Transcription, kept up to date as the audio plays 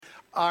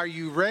Are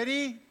you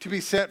ready to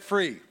be set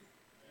free?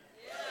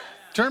 Yes.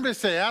 Turn to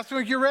say, ask them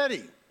if you're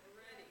ready.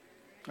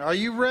 Are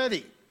you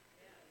ready?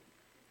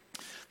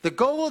 The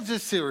goal of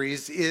this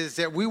series is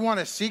that we want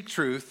to seek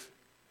truth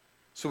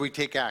so we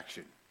take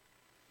action.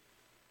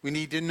 We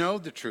need to know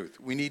the truth.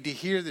 We need to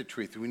hear the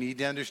truth. We need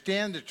to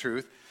understand the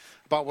truth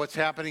about what's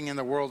happening in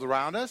the world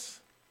around us,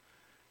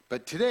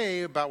 but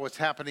today about what's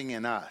happening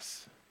in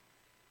us.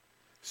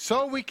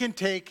 So we can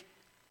take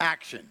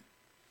action.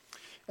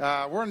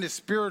 We're on this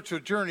spiritual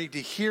journey to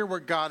hear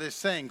what God is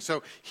saying.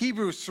 So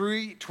Hebrews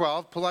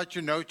 3:12, pull out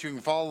your notes. You can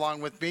follow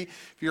along with me.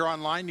 If you're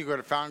online, you go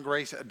to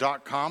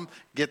foundgrace.com.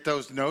 Get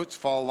those notes,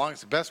 follow along.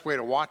 It's the best way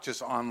to watch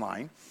us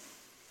online.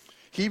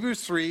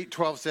 Hebrews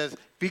 3:12 says,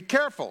 be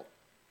careful,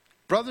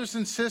 brothers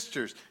and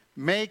sisters,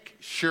 make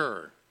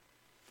sure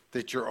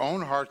that your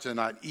own hearts are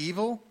not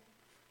evil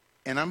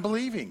and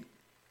unbelieving,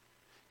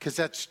 because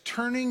that's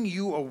turning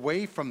you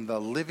away from the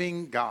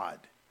living God.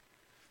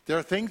 There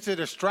are things that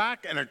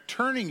distract and are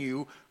turning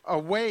you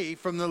away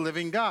from the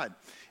living God.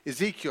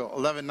 Ezekiel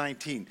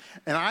 11:19.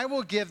 And I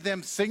will give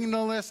them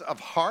singleness of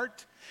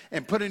heart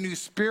and put a new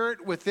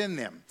spirit within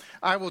them.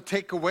 I will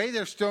take away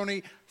their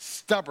stony,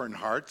 stubborn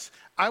hearts.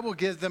 I will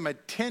give them a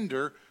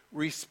tender,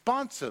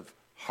 responsive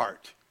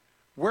heart.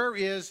 Where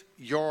is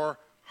your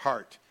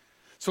heart?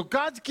 So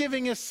God's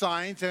giving us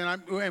signs,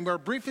 and we're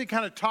briefly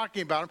kind of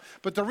talking about them.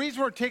 But the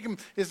reason we're taking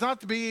them is not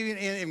to be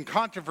in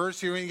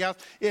controversy or anything else.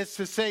 It's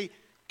to say,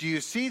 do you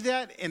see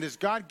that? And is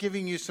God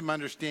giving you some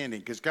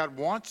understanding? Because God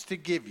wants to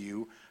give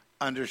you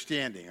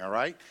understanding, all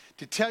right?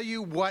 To tell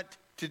you what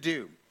to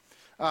do.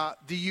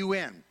 The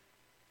UN.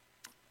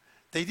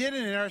 They did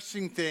an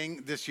interesting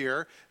thing this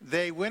year.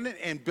 They went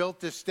and built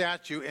this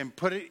statue and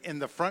put it in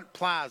the front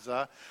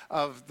plaza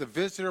of the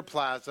visitor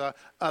plaza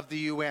of the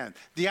UN.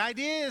 The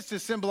idea is to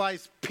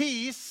symbolize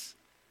peace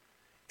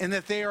and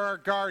that they are our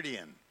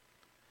guardian.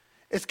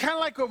 It's kind of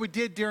like what we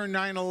did during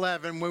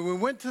 9/11. When we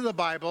went to the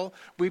Bible,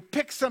 we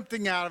picked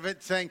something out of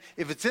it saying,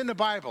 if it's in the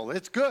Bible,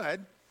 it's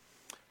good.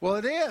 Well,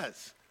 it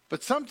is.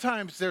 But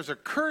sometimes there's a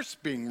curse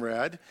being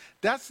read.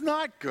 That's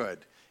not good.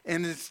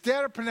 And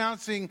instead of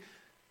pronouncing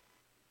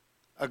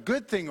a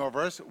good thing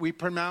over us, we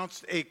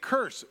pronounced a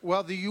curse.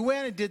 Well, the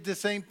UN did the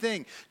same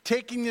thing,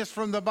 taking this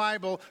from the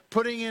Bible,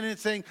 putting it in and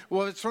saying,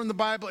 well, it's from the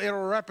Bible,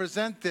 it'll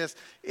represent this.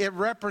 It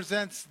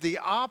represents the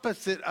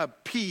opposite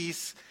of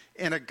peace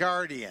and a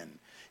guardian.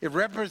 It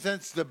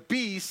represents the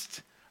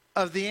beast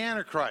of the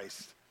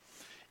Antichrist.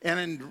 And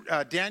in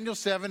Daniel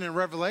 7 and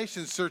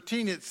Revelation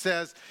 13, it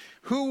says,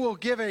 who will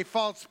give a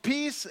false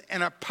peace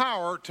and a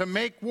power to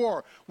make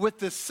war with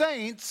the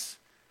saints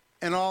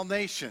and all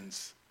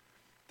nations.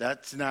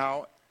 That's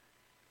now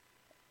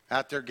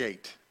at their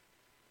gate.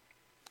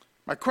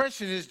 My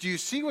question is, do you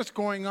see what's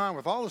going on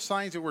with all the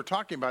signs that we're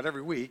talking about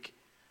every week?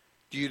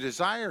 Do you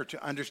desire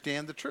to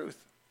understand the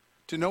truth?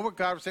 To know what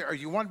God would say, or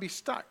you want to be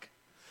stuck?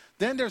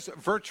 Then there's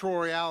virtual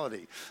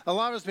reality. A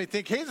lot of us may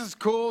think, hey, this is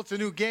cool. It's a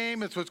new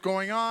game. It's what's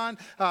going on.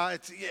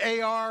 It's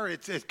AR.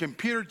 It's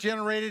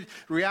computer-generated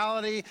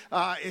reality.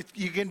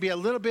 You can be a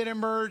little bit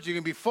immersed. You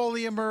can be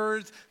fully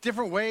immersed.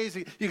 Different ways.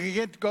 You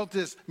can go to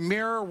this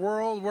mirror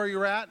world where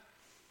you're at.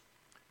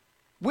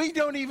 We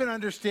don't even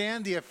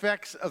understand the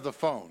effects of the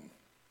phone,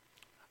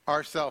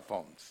 our cell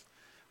phones.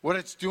 What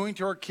it's doing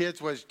to our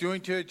kids, what it's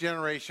doing to a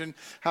generation,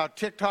 how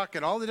TikTok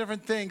and all the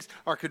different things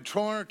are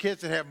controlling our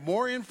kids and have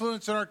more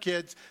influence on our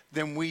kids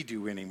than we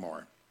do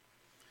anymore.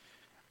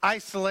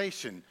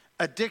 Isolation,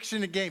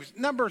 addiction to games.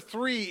 Number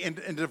 3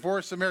 in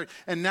divorce and marriage.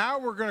 And now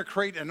we're going to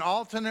create an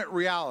alternate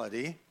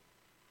reality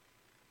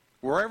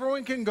where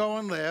everyone can go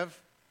and live.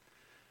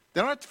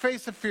 They don't have to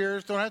face the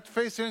fears, don't have to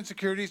face their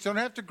insecurities, don't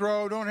have to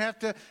grow, don't have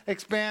to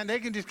expand. They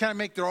can just kind of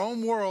make their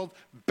own world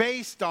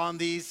based on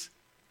these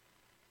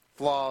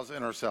flaws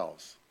in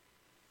ourselves.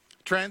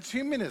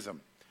 Transhumanism.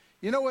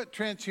 You know what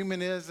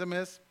transhumanism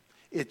is?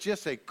 It's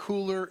just a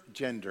cooler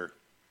gender.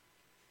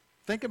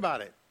 Think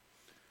about it.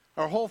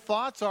 Our whole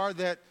thoughts are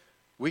that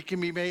we can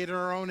be made in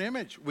our own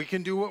image. We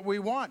can do what we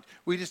want.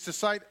 We just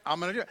decide, I'm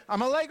going to do it.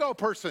 I'm a Lego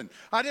person.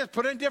 I just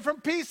put in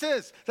different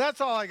pieces.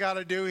 That's all I got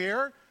to do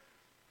here.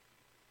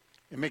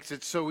 It makes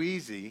it so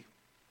easy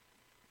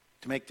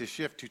to make the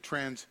shift to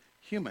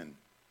transhuman.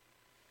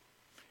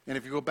 And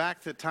if you go back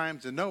to the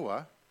times of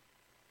Noah,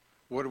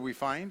 what do we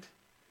find?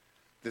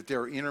 That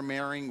they're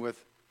intermarrying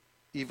with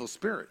evil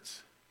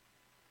spirits.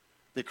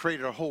 They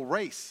created a whole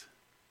race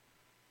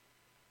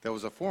that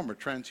was a form of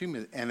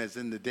transhuman, and as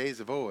in the days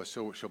of Noah,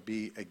 so it shall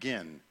be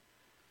again.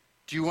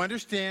 Do you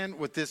understand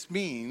what this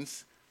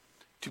means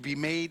to be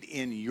made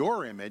in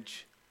your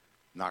image,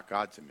 not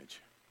God's image?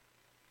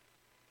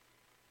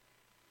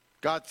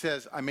 God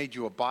says, I made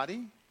you a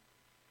body,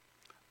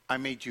 I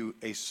made you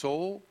a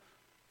soul,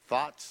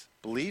 thoughts,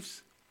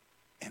 beliefs,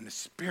 and the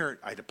spirit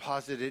I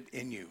deposited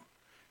in you.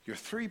 You're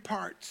 3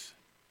 parts.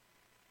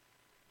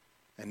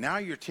 And now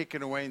you're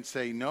taken away and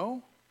say,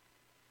 no,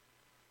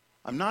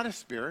 I'm not a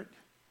spirit.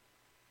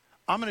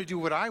 I'm going to do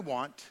what I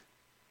want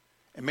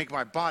and make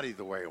my body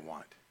the way I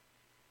want.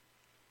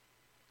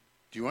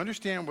 Do you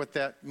understand what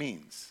that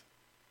means?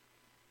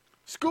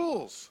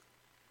 Schools.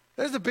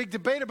 There's a big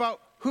debate about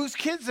whose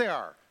kids they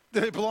are. Do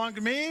they belong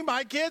to me,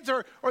 my kids,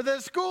 or the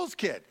school's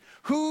kid?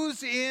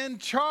 Who's in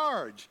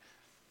charge?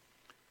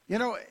 You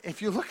know,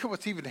 if you look at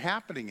what's even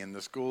happening in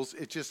the schools,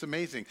 it's just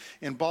amazing.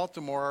 In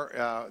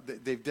Baltimore,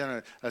 they've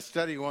done a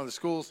study in one of the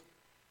schools.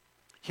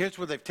 Here's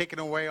where they've taken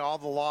away all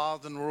the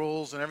laws and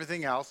rules and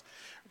everything else.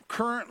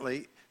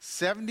 Currently,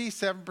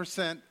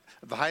 77%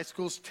 of the high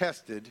schools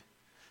tested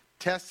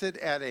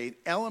at an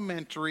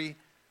elementary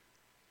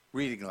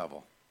reading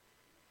level.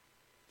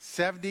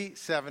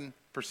 77%.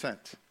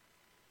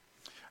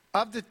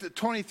 Of the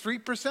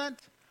 23%,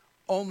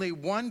 only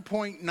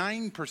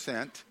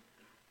 1.9%,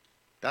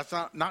 that's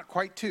not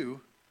quite 2,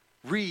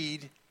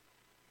 read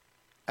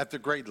at the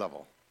grade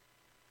level.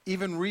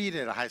 Even read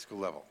at a high school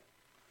level.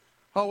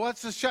 Oh,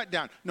 what's the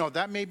shutdown? No,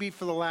 that may be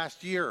for the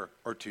last year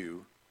or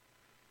two.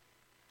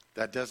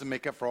 That doesn't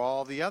make up for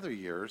all the other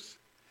years.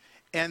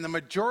 And the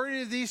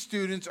majority of these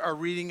students are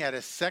reading at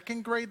a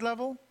second grade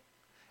level,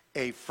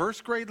 a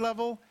first grade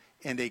level,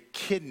 and a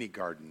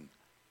kindergarten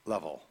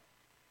level.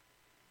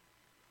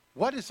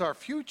 What is our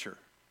future?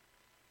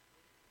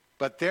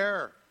 But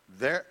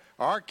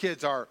our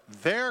kids are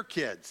their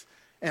kids.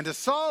 And to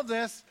solve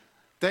this,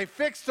 they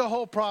fixed the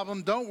whole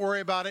problem. Don't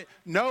worry about it.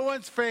 No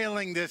one's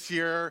failing this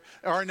year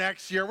or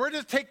next year. We're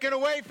just taking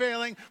away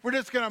failing. We're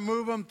just going to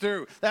move them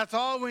through. That's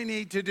all we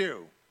need to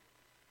do.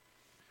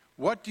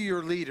 What do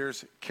your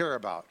leaders care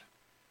about?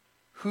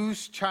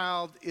 Whose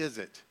child is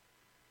it?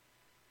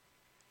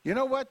 You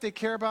know what they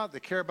care about? They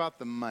care about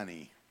the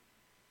money.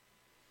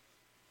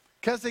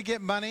 Because they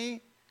get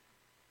money,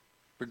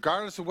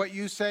 regardless of what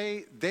you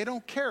say, they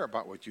don't care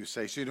about what you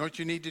say. So you know what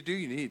you need to do?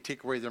 You need to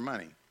take away their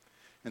money.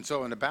 And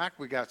so in the back,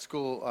 we got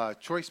school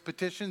choice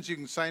petitions. You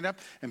can sign up.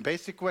 And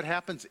basically what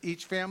happens,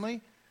 each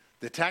family,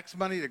 the tax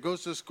money that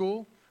goes to the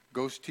school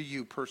goes to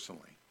you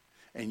personally.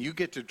 And you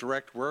get to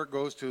direct where it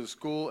goes to the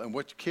school and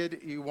which kid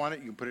you want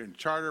it. You can put it in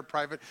charter,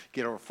 private,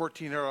 get over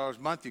 $1,400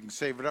 a month. You can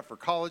save it up for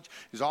college.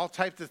 There's all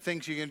types of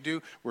things you can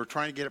do. We're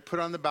trying to get it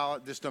put on the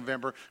ballot this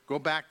November. Go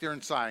back there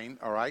and sign,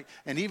 all right?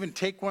 And even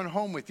take one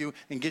home with you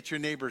and get your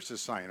neighbors to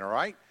sign, all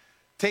right?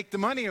 Take the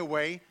money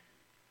away,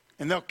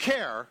 and they'll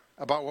care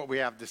about what we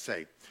have to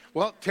say.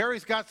 Well,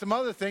 Terry's got some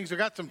other things. We've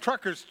got some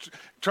truckers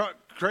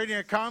creating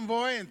a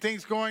convoy and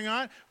things going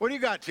on. What do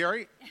you got,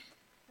 Terry?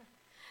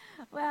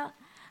 Well,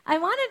 I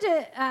wanted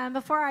to,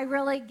 before I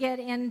really get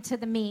into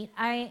the meat,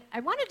 I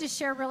wanted to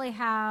share really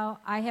how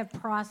I have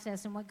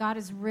processed and what God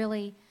has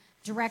really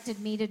directed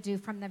me to do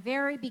from the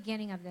very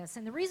beginning of this.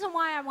 And the reason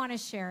why I want to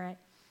share it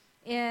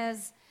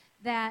is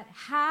that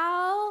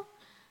how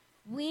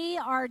we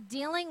are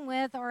dealing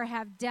with or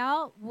have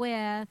dealt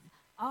with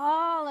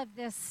all of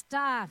this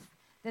stuff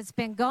that's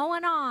been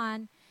going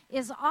on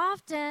is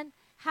often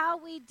how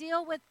we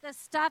deal with the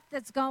stuff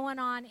that's going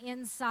on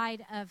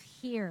inside of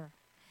here.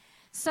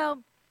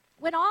 So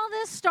when all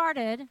this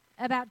started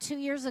about 2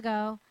 years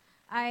ago,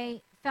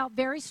 I felt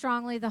very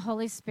strongly the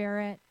Holy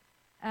Spirit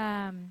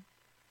in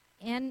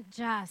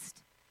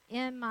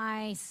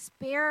my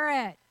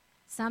spirit,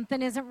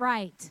 something isn't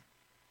right.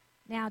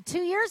 Now, 2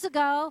 years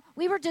ago,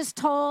 we were just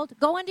told,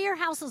 go into your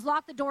houses,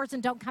 lock the doors,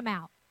 and don't come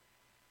out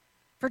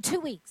for 2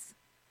 weeks.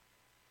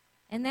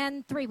 And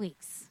then 3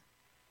 weeks.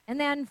 And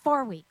then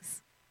 4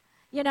 weeks.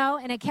 You know,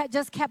 and it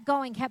just kept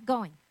going.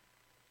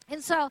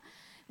 And so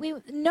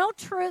no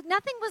truth,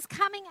 nothing was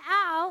coming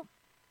out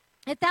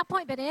at that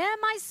point. But in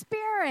my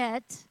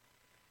spirit,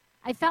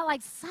 I felt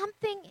like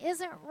something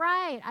isn't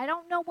right. I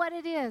don't know what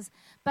it is,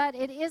 but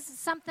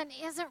something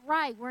isn't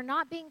right. We're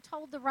not being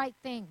told the right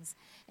things.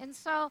 And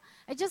so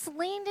I just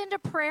leaned into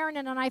prayer,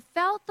 and I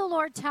felt the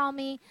Lord tell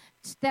me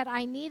that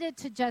I needed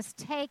to just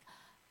take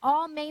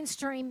all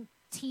mainstream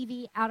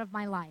TV out of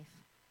my life.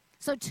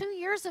 So 2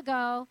 years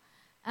ago,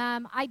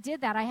 I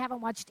did that. I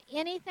haven't watched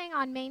anything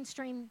on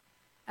mainstream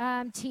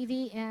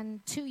TV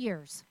in 2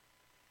 years.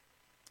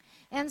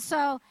 And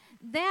so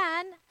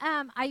then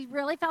I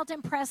really felt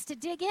impressed to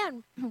dig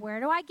in. Where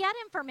do I get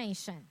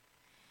information?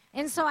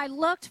 And so I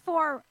looked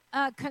for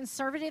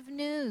conservative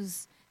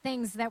news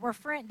things that were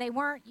they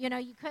weren't,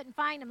 you couldn't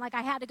find them. Like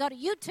I had to go to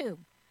YouTube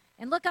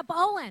and look up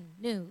Owen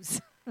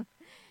News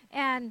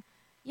and,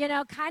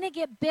 kind of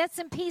get bits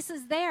and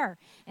pieces there.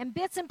 And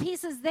bits and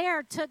pieces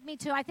there took me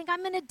to, I think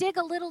I'm going to dig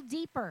a little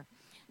deeper.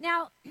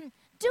 Now,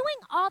 doing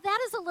all that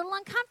is a little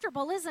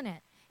uncomfortable, isn't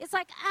it? It's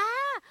like,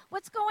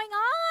 what's going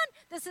on?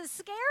 This is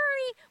scary.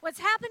 What's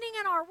happening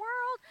in our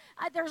world?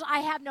 I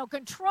have no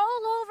control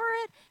over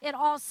it. It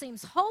all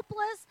seems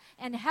hopeless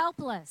and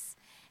helpless.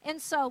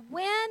 And so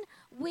when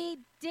we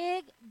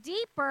dig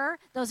deeper,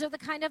 those are the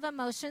kind of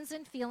emotions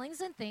and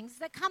feelings and things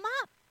that come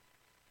up.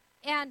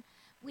 And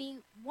we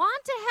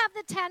want to have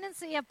the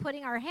tendency of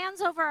putting our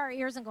hands over our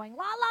ears and going,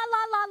 la, la,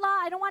 la, la, la.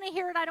 I don't want to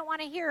hear it. I don't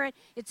want to hear it.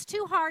 It's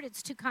too hard.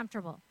 It's too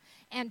comfortable.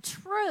 And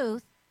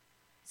truth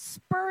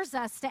spurs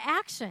us to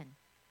action.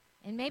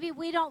 And maybe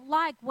we don't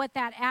like where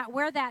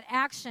that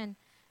action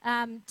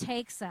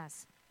takes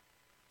us.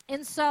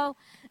 And so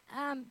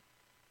an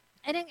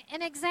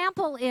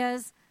example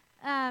is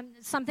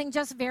something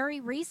just very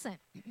recent.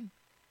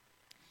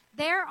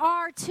 There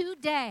are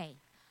today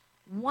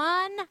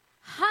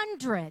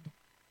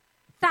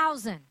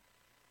 100,000.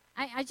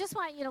 I just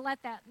want you to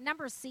let that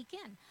number sink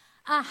in.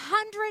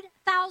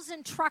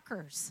 100,000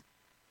 truckers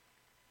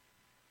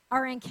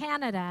are in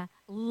Canada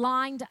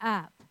lined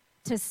up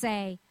to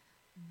say,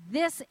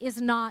 this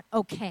is not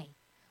okay.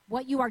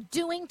 What you are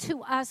doing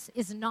to us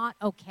is not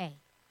okay.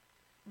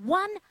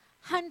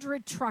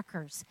 100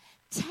 truckers.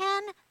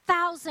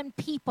 10,000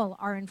 people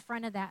are in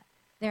front of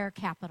their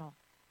capital.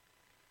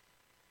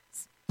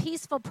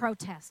 Peaceful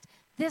protest.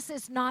 This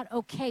is not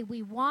okay.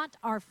 We want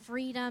our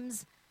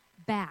freedoms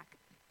back.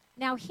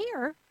 Now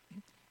here,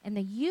 in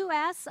the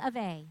U.S. of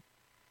A.,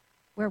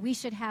 where we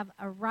should have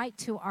a right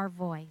to our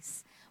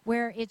voice,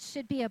 where it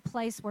should be a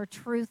place where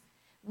truth,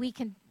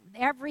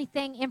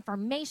 everything,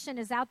 information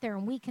is out there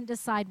and we can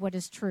decide what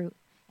is true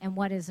and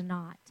what is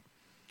not.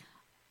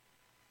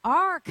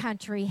 Our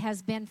country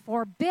has been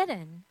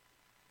forbidden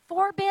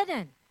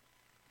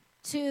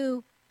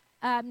to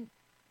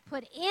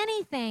put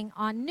anything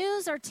on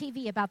news or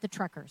TV about the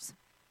truckers.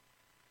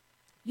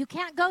 You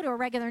can't go to a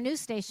regular news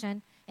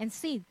station and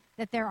see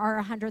that there are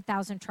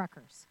 100,000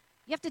 truckers.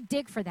 You have to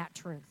dig for that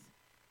truth.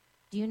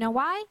 Do you know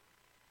why?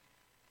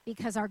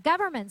 Because our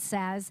government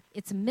says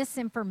it's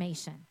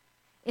misinformation.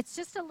 It's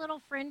just a little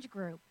fringe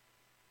group.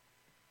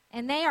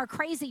 And they are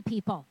crazy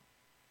people.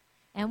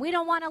 And we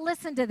don't want to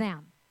listen to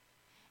them.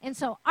 And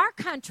so our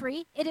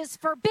country, it is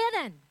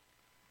forbidden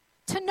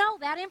to know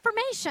that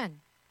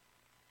information.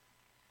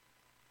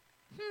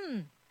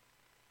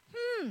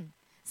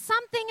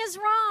 Something is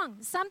wrong.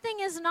 Something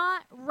is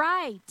not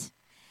right.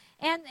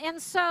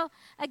 And so,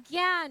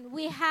 again,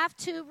 we have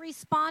to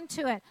respond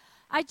to it.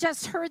 I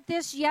just heard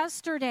this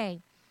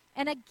yesterday.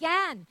 And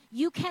again,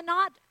 you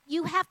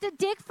have to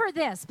dig for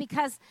this,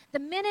 because the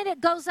minute it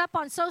goes up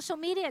on social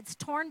media, it's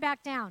torn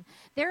back down.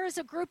 There is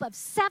a group of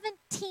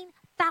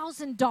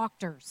 17,000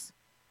 doctors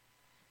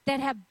that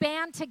have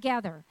band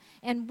together.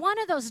 And one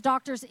of those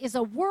doctors is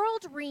a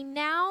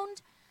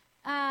world-renowned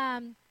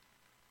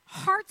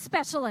heart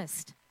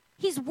specialist.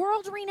 He's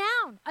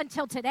world-renowned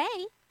until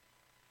today.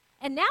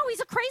 And now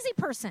he's a crazy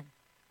person.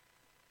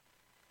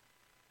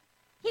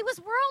 He was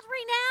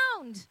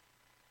world-renowned.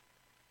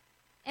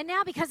 And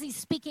now because he's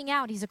speaking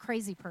out, he's a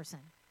crazy person.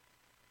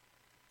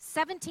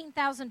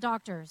 17,000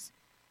 doctors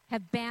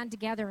have band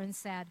together and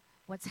said,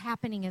 what's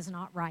happening is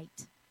not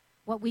right.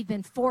 What we've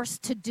been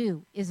forced to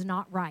do is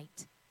not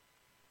right.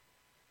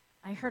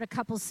 I heard a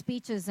couple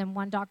speeches, and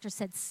one doctor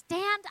said,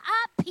 stand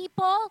up,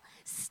 people.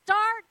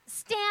 Start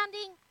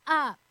standing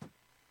up.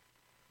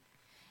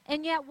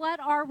 And yet, what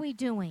are we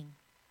doing?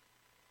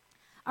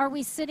 Are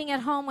we sitting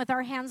at home with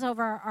our hands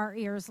over our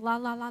ears? La,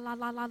 la, la, la,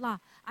 la, la, la.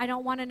 I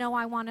don't want to know.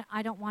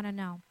 I don't want to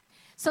know.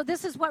 So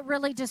this is what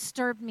really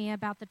disturbed me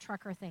about the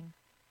trucker thing.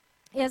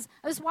 I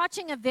was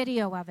watching a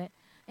video of it.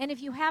 And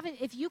if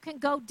you can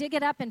go dig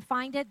it up and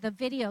find it, the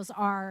videos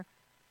are,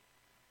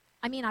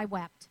 I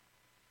wept.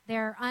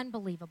 They're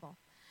unbelievable.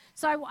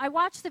 So I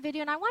watched the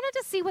video, and I wanted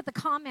to see what the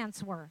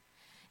comments were.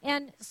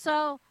 And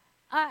so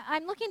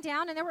I'm looking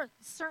down, and there were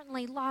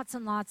certainly lots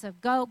and lots of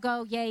go,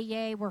 go, yay,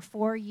 yay, we're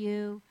for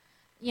you,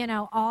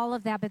 all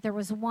of that. But there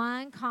was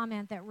one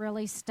comment that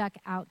really stuck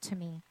out to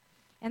me.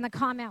 And the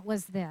comment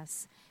was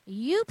this: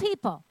 you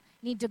people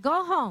need to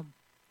go home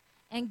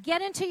and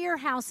get into your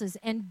houses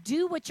and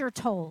do what you're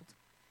told,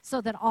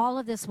 so that all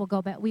of this will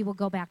go back, we will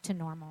go back to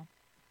normal.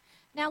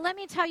 Now, let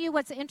me tell you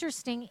what's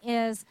interesting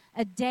is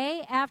a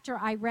day after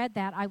I read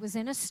that, I was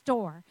in a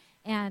store,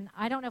 and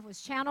I don't know if it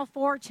was Channel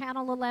 4,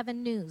 Channel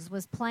 11 News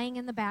was playing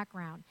in the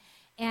background.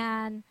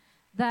 And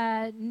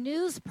the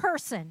news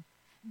person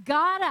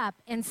got up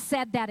and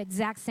said that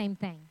exact same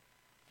thing.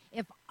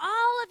 If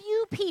all of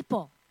you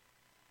people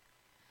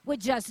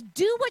would just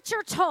do what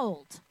you're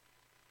told,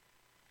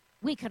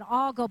 we could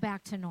all go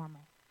back to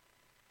normal.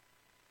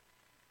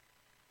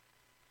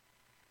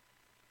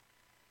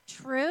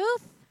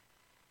 Truth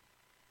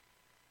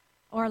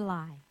or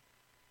lie?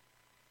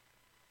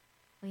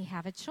 We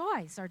have a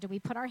choice. Or do we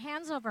put our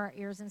hands over our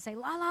ears and say,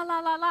 la, la, la,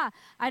 la, la,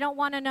 I don't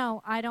want to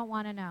know, I don't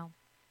want to know.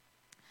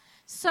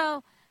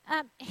 So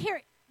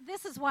here,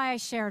 this is why I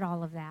shared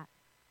all of that,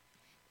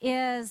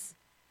 is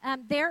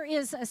there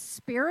is a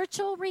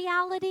spiritual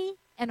reality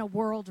and a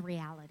world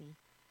reality.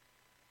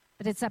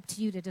 But it's up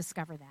to you to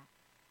discover that.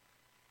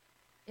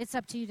 It's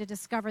up to you to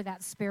discover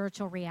that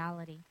spiritual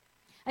reality.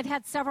 I've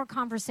had several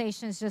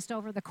conversations just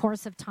over the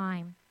course of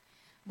time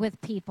with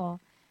people,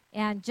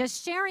 and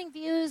just sharing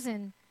views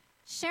and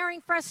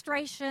sharing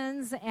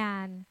frustrations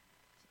and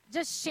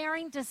just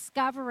sharing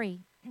discovery.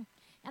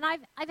 And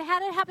I've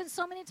had it happen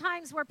so many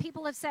times where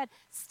people have said,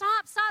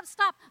 stop, stop,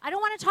 stop. I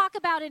don't want to talk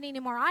about it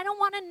anymore. I don't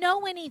want to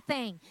know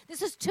anything.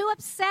 This is too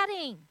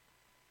upsetting.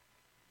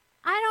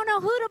 I don't know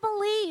who to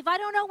believe. I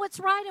don't know what's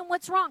right and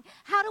what's wrong.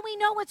 How do we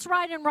know what's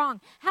right and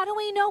wrong? How do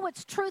we know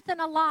what's truth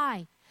and a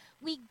lie?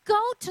 We go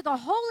to the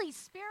Holy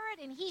Spirit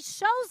and He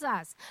shows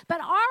us.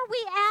 But are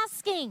we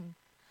asking?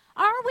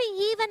 Are we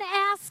even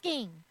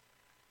asking?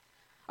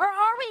 Or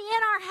are we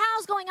in our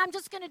house going, I'm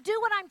just going to do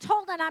what I'm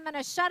told and I'm going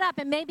to shut up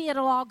and maybe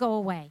it'll all go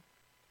away?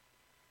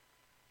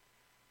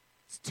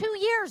 It's 2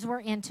 years we're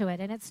into it,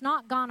 and it's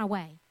not gone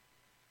away.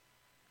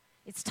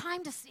 It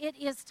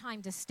is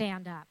time to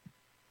stand up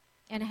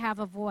and have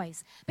a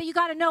voice. But you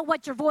got to know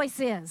what your voice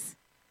is.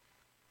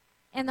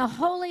 And the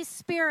Holy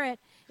Spirit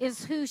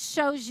is who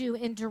shows you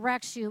and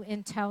directs you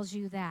and tells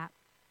you that.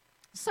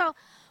 So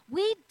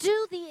we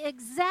do the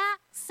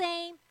exact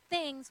same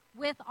things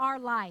with our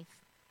life.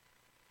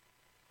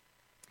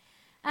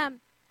 I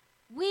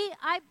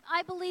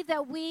believe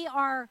that we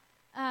are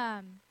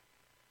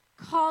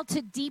called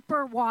to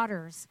deeper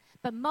waters,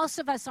 but most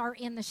of us are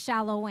in the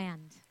shallow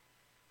end.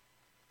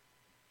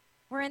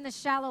 We're in the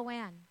shallow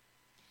end.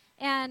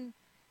 And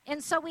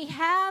so we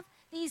have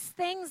these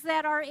things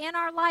that are in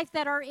our life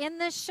that are in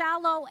the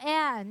shallow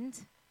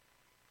end.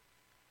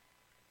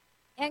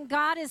 And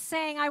God is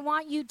saying, I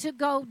want you to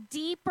go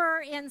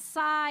deeper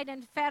inside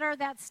and fetter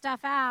that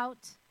stuff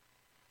out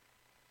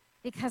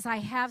because I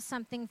have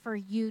something for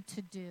you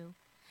to do.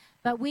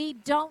 But we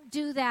don't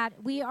do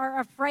that. We are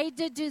afraid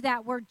to do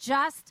that. We're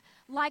just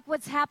like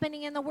what's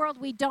happening in the world.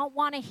 We don't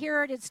want to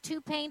hear it. It's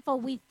too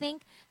painful. We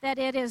think that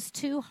it is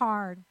too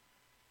hard.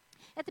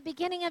 At the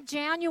beginning of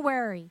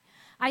January,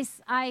 I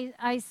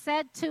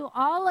said to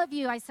all of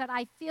you, I said,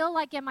 I feel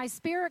like in my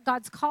spirit,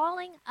 God's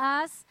calling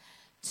us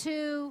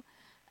to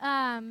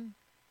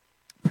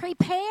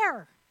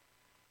prepare.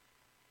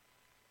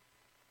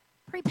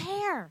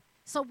 Prepare.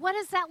 So what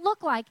does that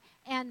look like?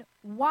 And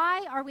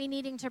why are we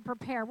needing to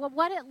prepare? Well,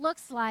 what it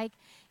looks like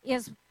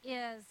is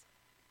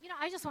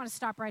I just want to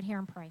stop right here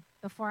and pray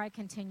before I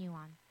continue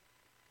on.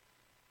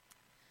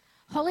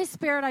 Holy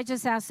Spirit, I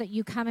just ask that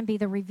you come and be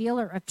the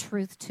revealer of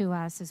truth to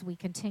us as we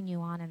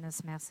continue on in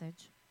this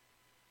message.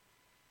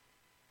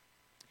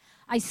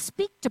 I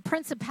speak to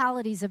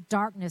principalities of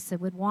darkness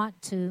that would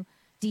want to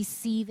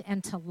deceive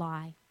and to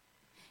lie.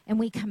 And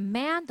we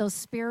command those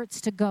spirits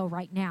to go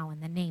right now in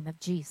the name of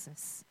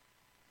Jesus.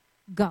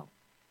 Go.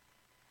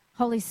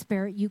 Holy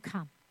Spirit, you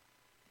come.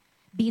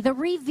 Be the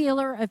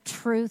revealer of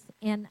truth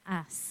in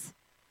us.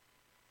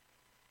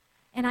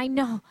 And I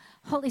know,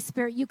 Holy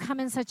Spirit, you come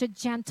in such a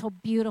gentle,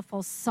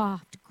 beautiful,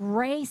 soft,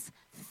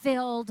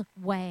 grace-filled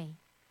way.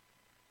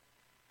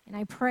 And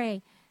I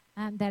pray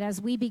that as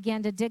we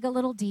begin to dig a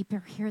little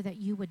deeper here, that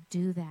you would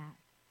do that.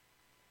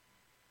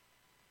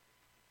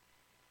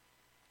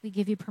 We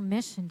give you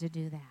permission to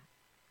do that.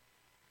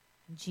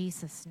 In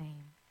Jesus'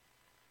 name,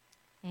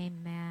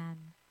 amen.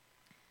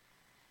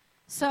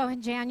 So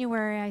in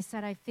January, I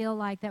said, I feel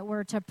like that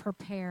we're to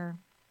prepare.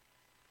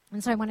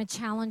 And so I want to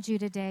challenge you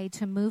today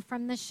to move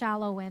from the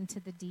shallow end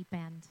to the deep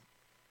end.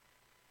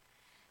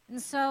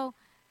 And so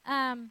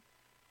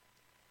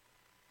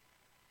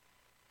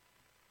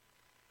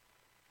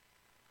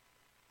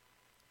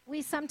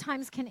we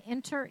sometimes can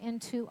enter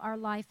into our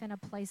life in a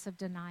place of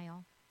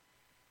denial.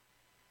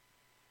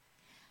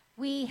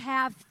 We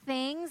have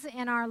things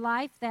in our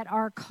life that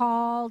are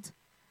called,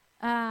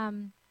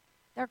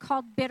 they're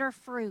called bitter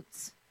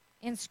fruits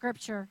in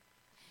Scripture.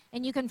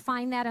 And you can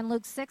find that in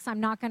Luke 6. I'm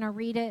not going to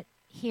read it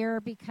here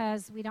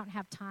because we don't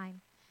have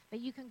time. But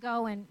you can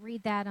go and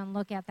read that and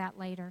look at that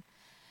later.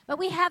 But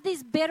we have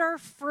these bitter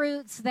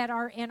fruits that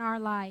are in our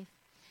life.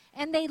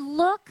 And they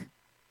look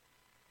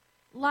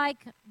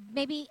like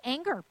maybe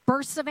anger,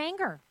 bursts of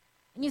anger.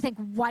 And you think,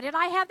 why did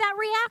I have that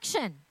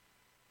reaction?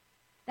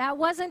 That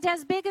wasn't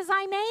as big as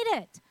I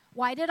made it.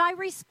 Why did I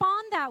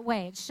respond that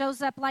way? It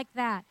shows up like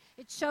that.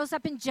 It shows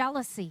up in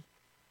jealousy.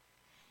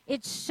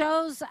 It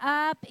shows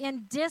up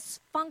in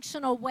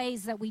dysfunctional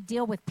ways that we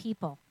deal with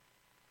people.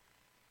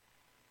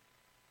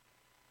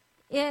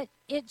 It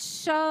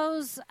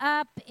shows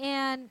up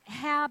in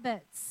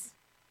habits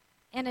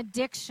and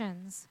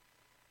addictions.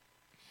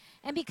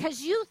 And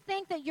because you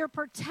think that you're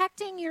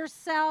protecting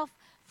yourself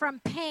from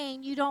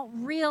pain, you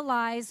don't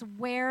realize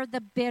where the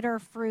bitter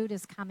fruit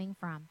is coming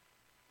from.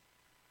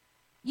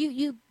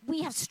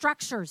 We have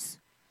structures.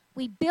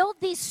 We build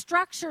these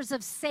structures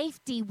of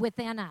safety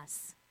within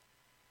us.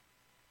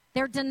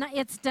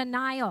 It's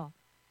denial,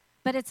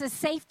 but it's a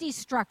safety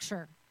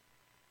structure.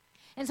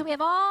 And so we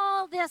have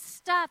all this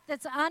stuff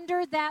that's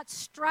under that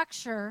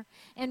structure,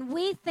 and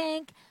we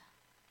think,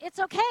 it's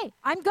okay,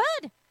 I'm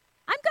good.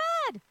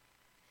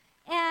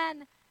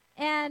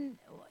 And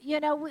you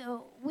know,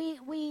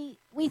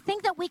 we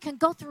think that we can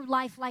go through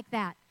life like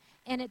that,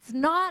 and it's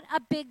not a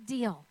big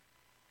deal.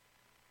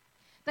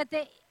 But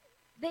the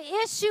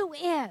issue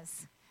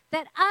is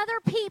that other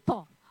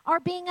people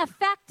are being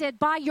affected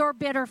by your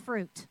bitter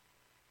fruit.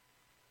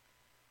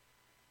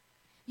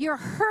 You're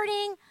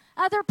hurting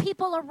other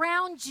people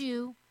around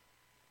you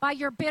by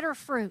your bitter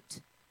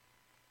fruit.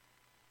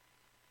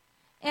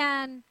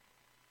 And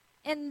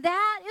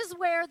that is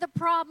where the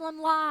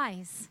problem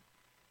lies.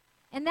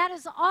 And that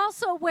is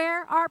also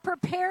where our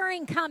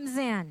preparing comes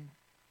in.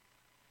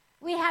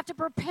 We have to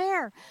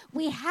prepare.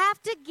 We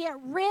have to get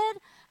rid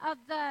of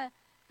the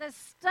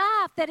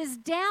stuff that is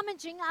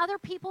damaging other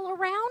people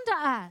around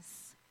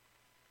us.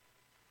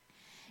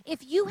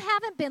 If you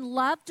haven't been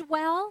loved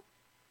well,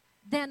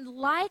 then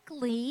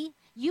likely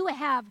you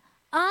have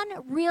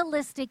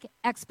unrealistic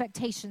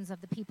expectations of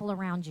the people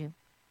around you.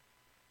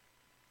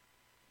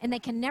 and they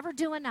can never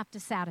do enough to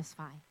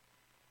satisfy.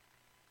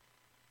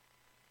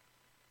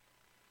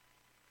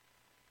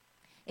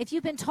 If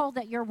you've been told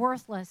that you're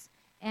worthless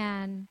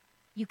and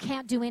you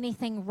can't do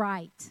anything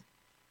right,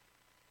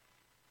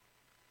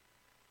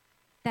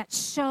 that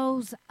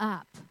shows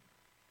up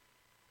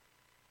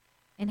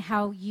in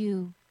how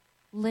you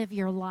live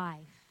your life,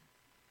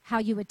 how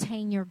you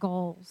attain your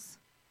goals.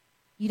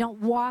 You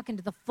don't walk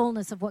into the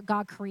fullness of what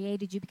God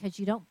created you because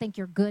you don't think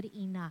you're good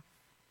enough.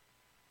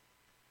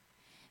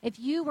 If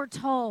you were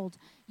told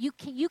you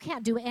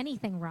can't do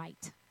anything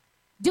right,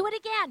 do it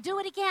again, do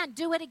it again,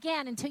 do it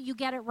again until you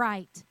get it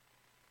right.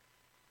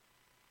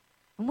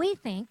 And we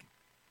think,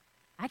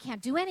 I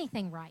can't do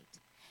anything right.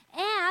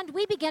 And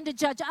we begin to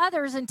judge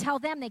others and tell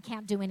them they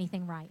can't do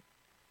anything right.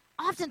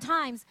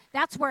 Oftentimes,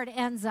 that's where it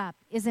ends up,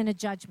 is in a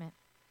judgment.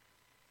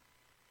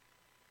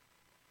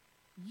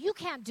 You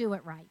can't do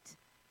it right.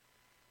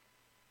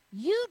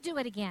 You do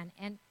it again,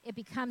 and it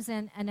becomes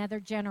in another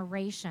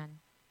generation.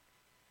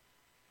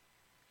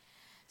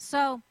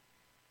 So,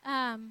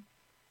 I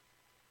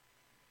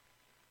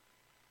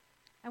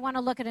want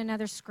to look at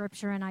another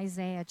scripture in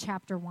Isaiah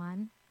chapter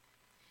 1.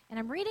 And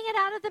I'm reading it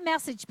out of the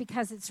Message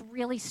because it's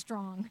really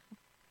strong.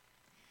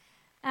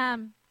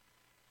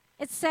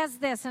 It says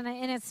this, and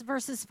it's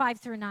verses 5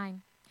 through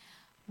 9.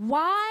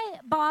 Why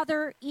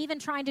bother even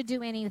trying to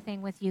do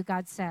anything with you,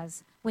 God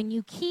says, when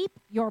you keep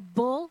your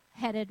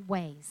bull-headed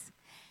ways?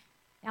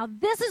 Now,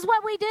 this is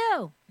what we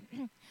do.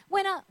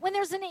 When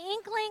there's an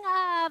inkling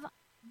of,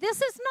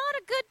 this is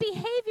not a good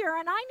behavior,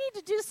 and I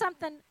need to do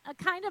something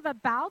kind of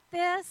about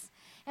this,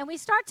 and we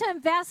start to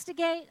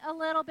investigate a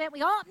little bit, we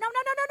go, oh, no,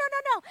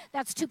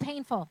 that's too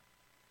painful.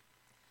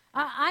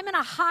 I'm going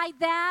to hide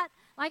that.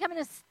 Like, I'm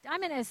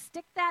going to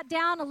stick that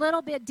down a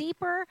little bit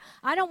deeper.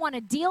 I don't want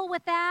to deal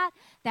with that.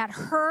 That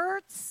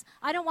hurts.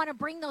 I don't want to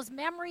bring those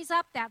memories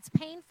up. That's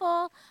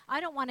painful. I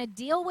don't want to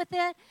deal with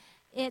it.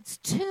 It's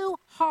too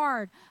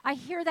hard. I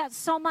hear that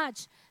so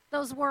much,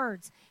 those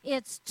words.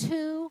 It's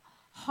too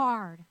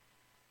hard.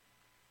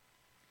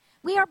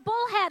 We are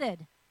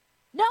bullheaded.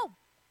 No,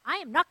 I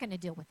am not going to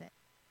deal with it.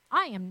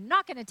 I am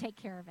not going to take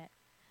care of it.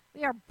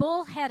 We are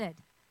bullheaded,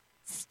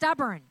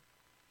 stubborn.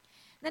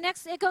 The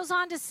next, it goes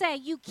on to say,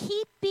 you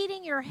keep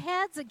beating your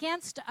heads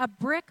against a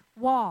brick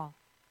wall,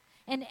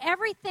 and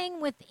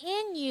everything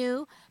within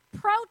you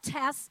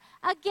protests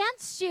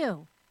against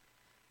you.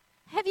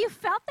 Have you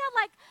felt that?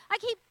 Like,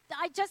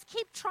 I just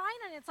keep trying,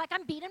 and it's like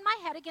I'm beating my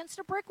head against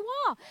a brick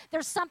wall.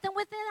 There's something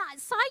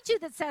inside you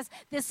that says,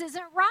 this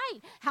isn't right.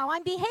 How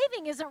I'm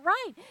behaving isn't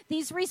right.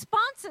 These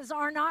responses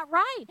are not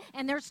right.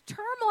 And there's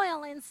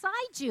turmoil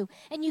inside you,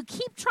 and you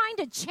keep trying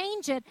to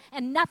change it,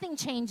 and nothing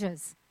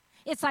changes.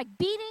 It's like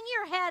beating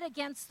your head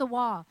against the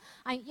wall.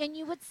 And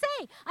you would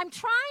say, I'm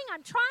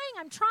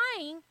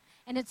trying,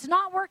 and it's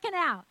not working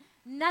out.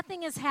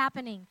 Nothing is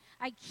happening.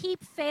 I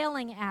keep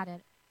failing at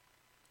it.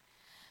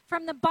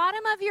 From the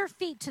bottom of your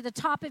feet to the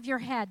top of your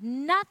head,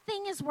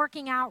 nothing is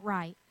working out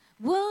right.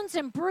 Wounds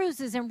and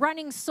bruises and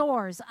running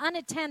sores,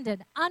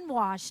 unattended,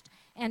 unwashed,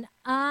 and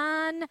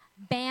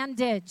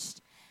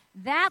unbandaged.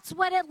 That's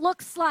what it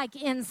looks like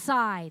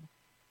inside.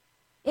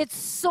 It's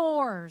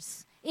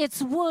sores.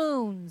 It's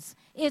wounds,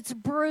 it's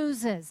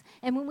bruises.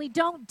 And when we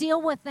don't deal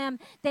with them,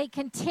 they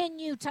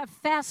continue to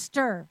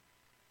fester.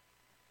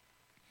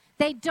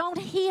 They don't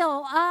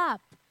heal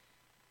up.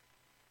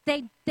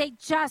 They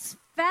just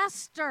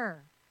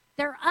fester.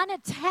 They're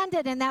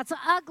unattended, and that's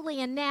ugly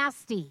and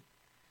nasty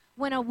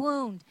when a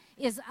wound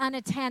is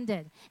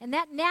unattended. And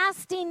that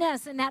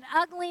nastiness and that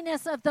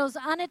ugliness of those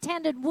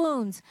unattended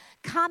wounds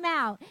come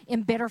out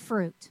in bitter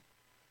fruit.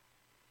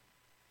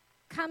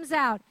 Comes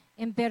out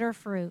in bitter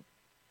fruit.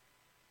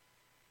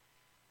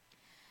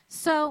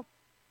 So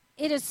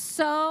it is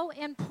so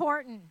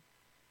important.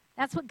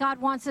 That's what God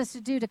wants us to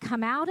do, to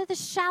come out of the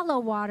shallow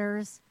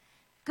waters,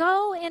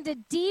 go into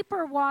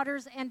deeper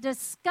waters, and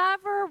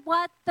discover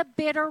what the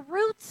bitter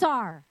roots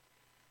are.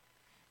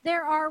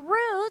 There are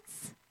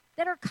roots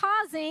that are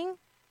causing,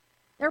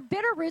 there are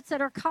bitter roots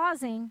that are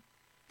causing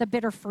the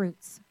bitter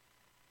fruits.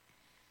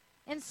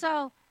 And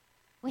so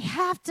we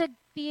have to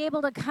be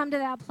able to come to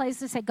that place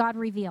to say, God,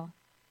 reveal.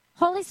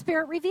 Holy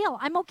Spirit, reveal.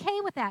 I'm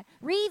okay with that.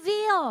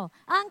 Reveal,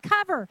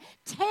 uncover,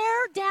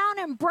 tear down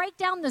and break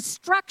down the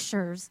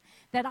structures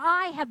that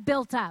I have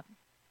built up.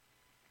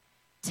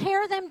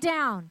 Tear them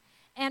down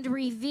and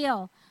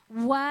reveal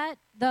what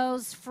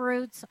those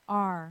fruits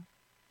are.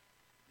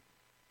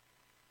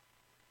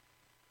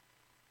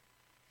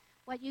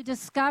 What you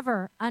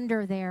discover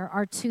under there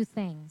are two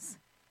things: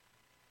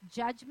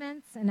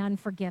 judgments and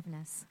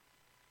unforgiveness.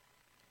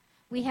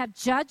 We have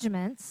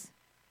judgments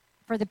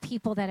for the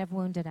people that have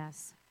wounded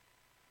us.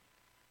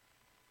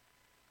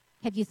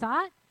 Have you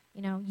thought?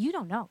 You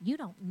don't know. You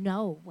don't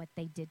know what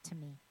they did to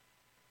me.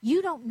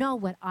 You don't know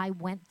what I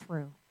went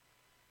through.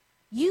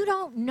 You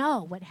don't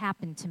know what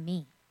happened to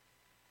me.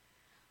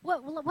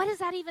 What does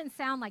that even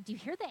sound like? Do you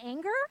hear the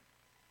anger?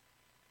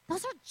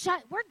 Those are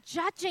we're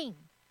judging.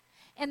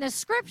 And the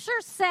scripture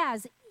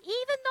says,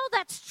 even though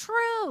that's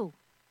true,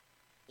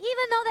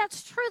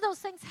 those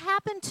things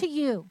happen to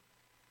you.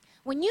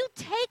 When you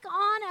take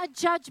on a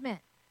judgment,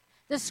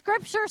 the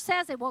scripture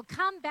says it will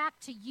come back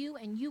to you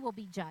and you will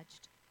be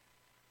judged.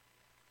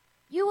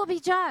 You will be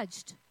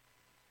judged.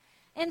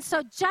 And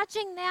so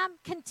judging them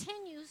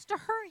continues to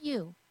hurt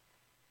you.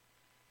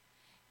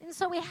 And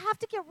so we have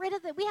to get rid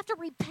of it. We have to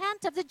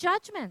repent of the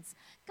judgments.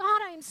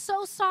 God, I am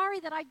so sorry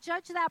that I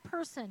judged that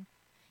person.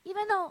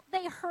 Even though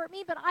they hurt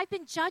me, but I've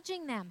been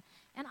judging them.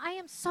 And I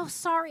am so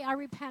sorry. I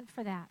repent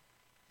for that.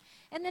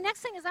 And the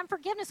next thing is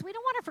unforgiveness. We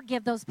don't want to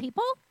forgive those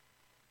people.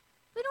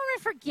 We don't want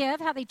to forgive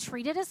how they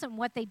treated us and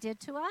what they did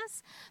to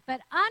us.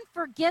 But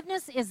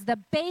unforgiveness is the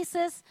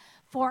basis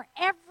for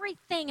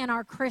everything in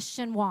our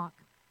Christian walk.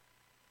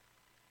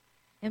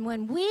 And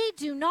when we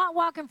do not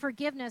walk in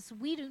forgiveness,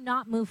 we do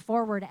not move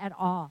forward at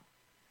all.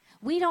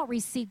 We don't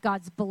receive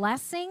God's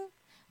blessing.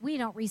 We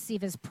don't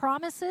receive his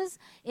promises.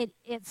 It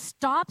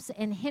stops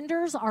and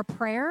hinders our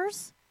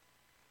prayers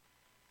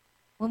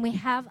when we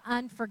have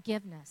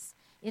unforgiveness.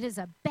 It is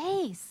a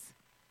base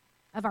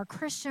of our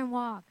Christian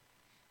walk.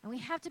 And we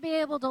have to be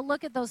able to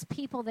look at those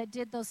people that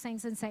did those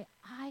things and say,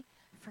 I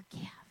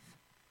forgive.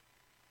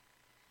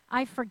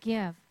 I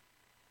forgive.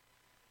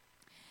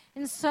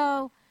 And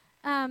so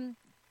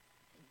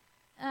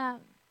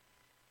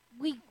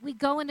we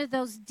go into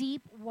those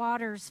deep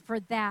waters for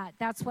that.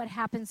 That's what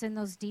happens in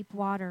those deep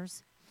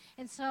waters.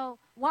 And so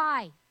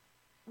why?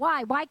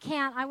 Why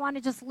can't I want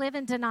to just live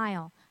in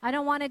denial? I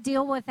don't want to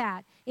deal with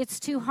that. It's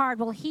too hard.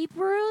 Well,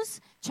 Hebrews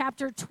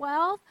chapter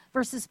 12,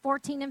 verses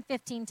 14 and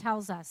 15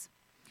 tells us,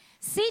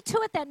 see to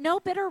it that no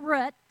bitter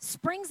root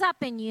springs up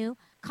in you,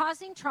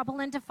 causing trouble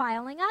and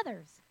defiling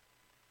others.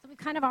 So we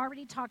kind of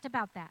already talked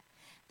about that.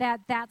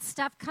 That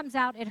stuff comes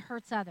out, it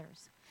hurts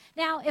others.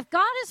 Now, if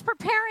God is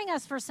preparing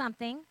us for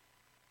something,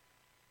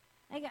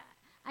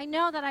 I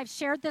know that I've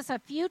shared this a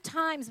few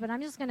times, but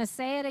I'm just going to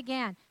say it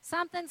again.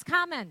 Something's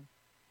coming.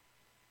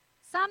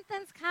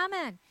 Something's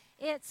coming.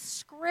 It's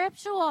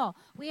scriptural.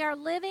 We are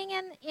living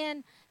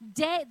in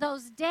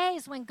those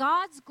days when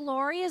God's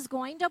glory is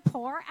going to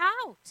pour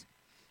out.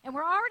 And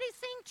we're already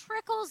seeing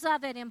trickles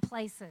of it in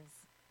places.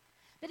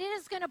 But it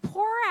is going to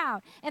pour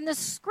out. And the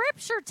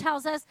scripture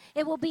tells us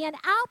it will be an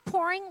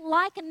outpouring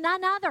like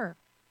none other.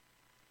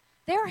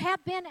 There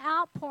have been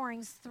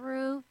outpourings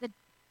through the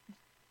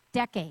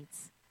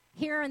decades,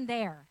 here and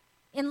there,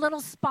 in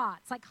little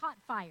spots, like hot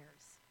fires.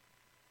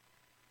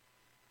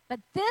 But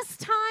this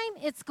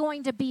time, it's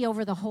going to be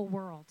over the whole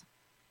world.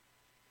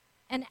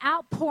 An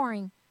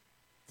outpouring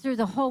through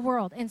the whole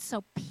world. And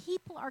so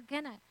people are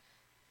going to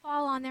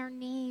fall on their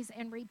knees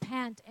and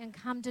repent and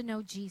come to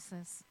know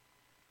Jesus.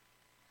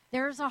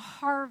 There's a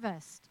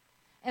harvest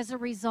as a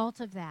result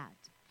of that.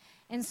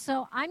 And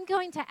so I'm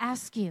going to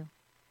ask you,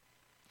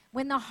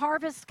 when the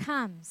harvest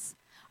comes,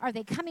 are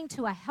they coming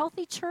to a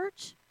healthy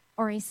church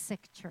or a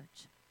sick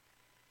church?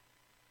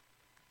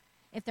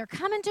 If they're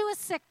coming to a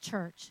sick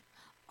church,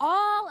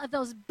 all of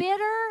those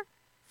bitter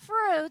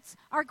fruits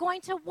are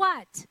going to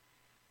what?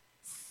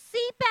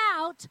 Seep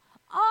out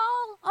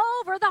all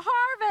over the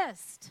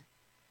harvest,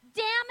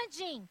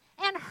 damaging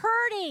and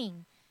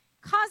hurting,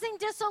 causing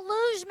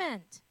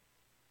disillusionment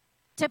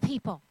to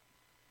people.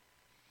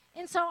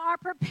 And so our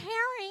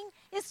preparing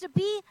is to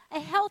be a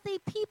healthy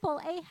people,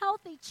 a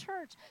healthy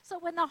church. So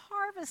when the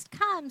harvest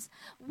comes,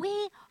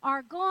 we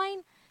are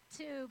going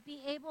to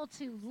be able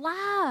to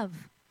love.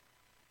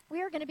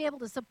 We are going to be able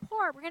to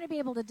support. We're going to be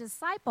able to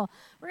disciple.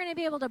 We're going to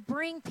be able to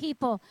bring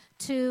people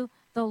to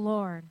the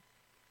Lord.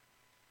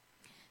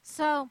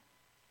 So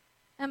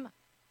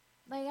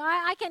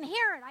I can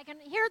hear it. I can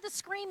hear the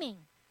screaming.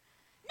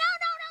 No,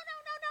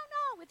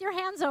 with your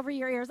hands over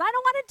your ears. I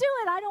don't want to do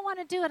it. I don't want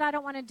to do it. I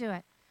don't want to do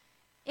it.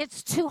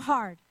 It's too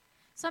hard.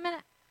 So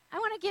I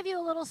want to give you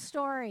a little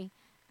story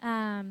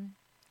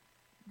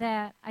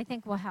that I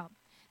think will help.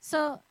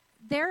 So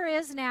there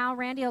is now,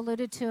 Randy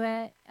alluded to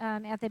it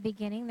at the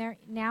beginning,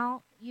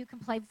 now you can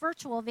play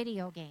virtual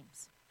video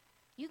games.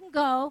 You can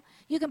go,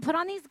 you can put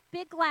on these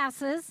big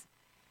glasses,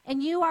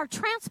 and you are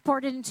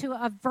transported into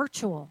a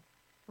virtual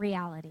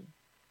reality.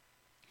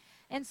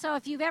 And so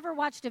if you've ever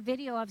watched a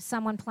video of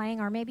someone playing,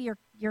 or maybe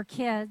your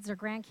kids or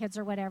grandkids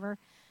or whatever,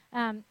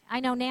 I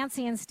know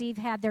Nancy and Steve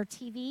had their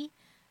TV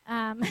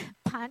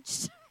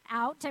punched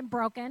out and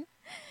broken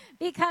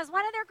because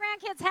one of their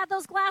grandkids had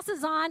those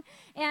glasses on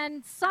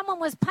and someone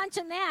was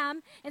punching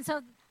them, and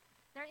so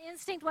their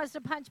instinct was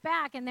to punch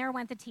back, and there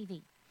went the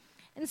TV.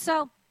 And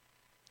so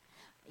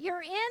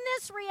you're in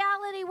this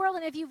reality world,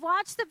 and if you've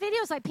watched the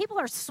videos, like people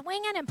are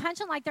swinging and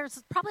punching like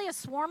there's probably a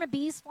swarm of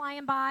bees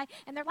flying by,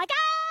 and they're like,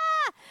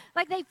 ah!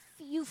 Like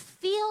you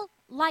feel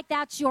like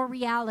that's your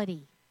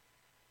reality.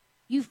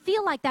 You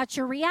feel like that's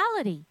your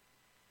reality.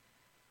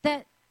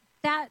 That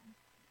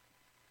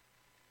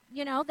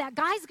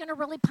guy's going to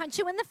really punch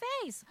you in the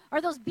face.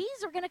 Or those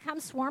bees are going to come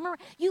swarm around.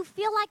 You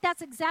feel like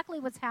that's exactly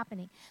what's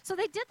happening. So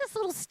they did this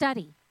little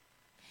study.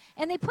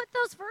 And they put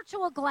those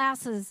virtual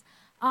glasses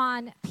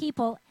on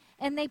people.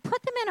 And they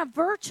put them in a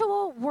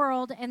virtual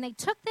world. And they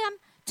took them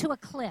to a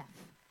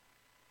cliff.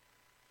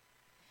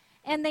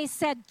 And they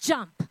said,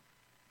 jump.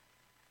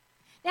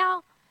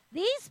 Now,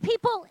 These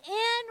people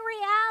in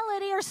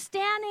reality are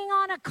standing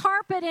on a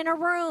carpet in a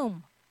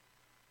room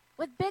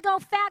with big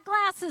old fat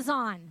glasses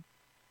on.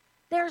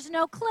 There's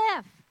no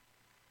cliff.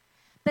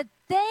 But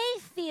they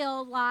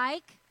feel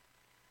like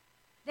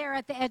they're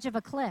at the edge of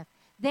a cliff.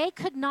 They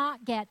could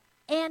not get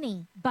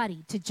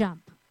anybody to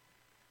jump.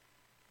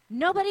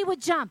 Nobody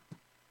would jump.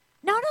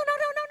 No.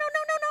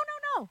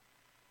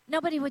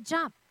 Nobody would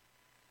jump.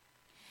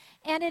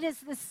 And it is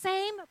the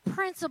same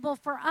principle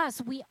for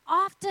us. We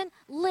often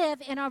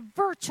live in a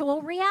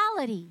virtual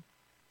reality.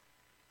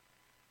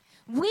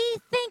 We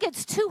think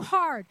it's too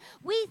hard.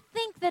 We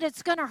think that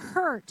it's going to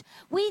hurt.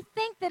 We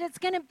think that it's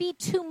going to be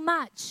too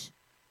much.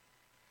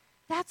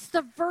 That's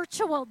the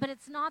virtual, but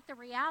it's not the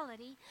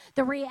reality.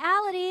 The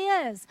reality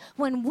is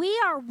when we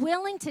are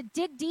willing to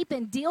dig deep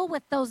and deal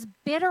with those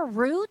bitter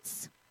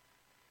roots,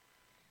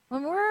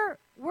 when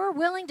we're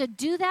willing to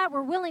do that,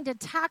 we're willing to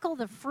tackle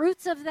the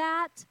fruits of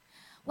that,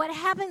 what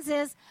happens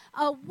is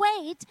a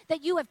weight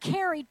that you have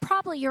carried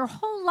probably your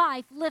whole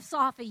life lifts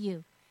off of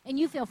you, and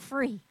you feel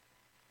free.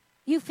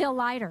 You feel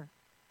lighter.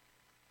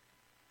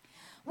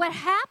 What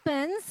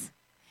happens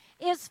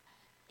is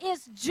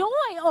joy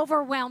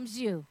overwhelms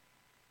you.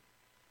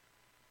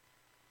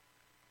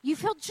 You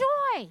feel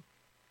joy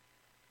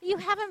you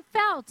haven't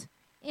felt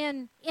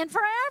in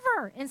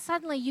forever, and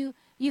suddenly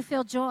you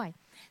feel joy.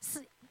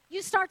 So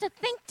you start to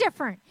think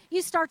different.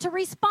 You start to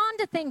respond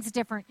to things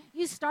different.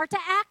 You start to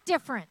act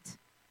different.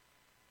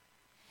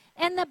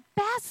 And the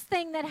best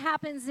thing that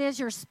happens is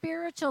your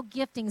spiritual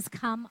giftings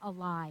come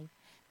alive.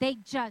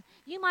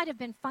 You might have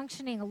been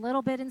functioning a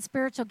little bit in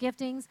spiritual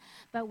giftings,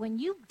 but when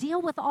you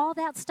deal with all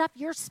that stuff,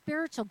 your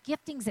spiritual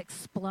giftings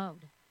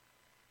explode.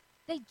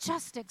 They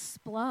just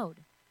explode.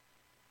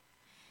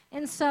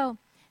 And so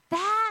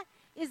that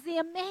is the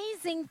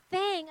amazing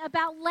thing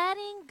about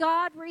letting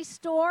God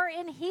restore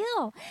and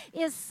heal,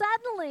 is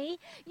suddenly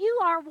you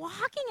are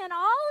walking in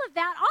all of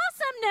that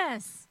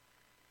awesomeness.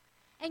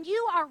 And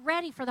you are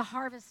ready for the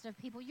harvest of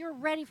people. You're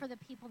ready for the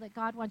people that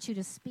God wants you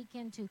to speak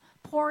into,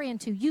 pour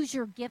into, use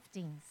your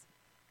giftings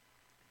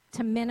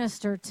to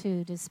minister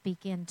to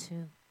speak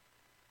into.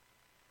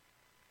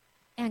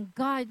 And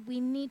God, we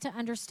need to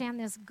understand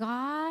this.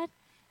 God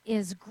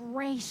is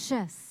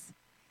gracious.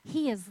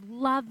 He is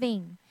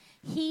loving.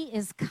 He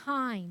is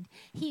kind.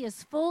 He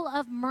is full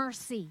of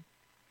mercy.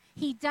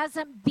 He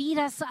doesn't beat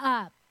us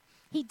up.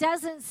 He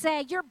doesn't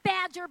say, you're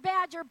bad, you're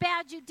bad, you're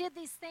bad, you did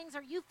these things,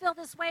 or you feel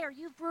this way, or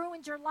you've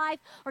ruined your life,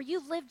 or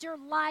you've lived your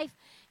life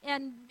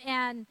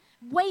and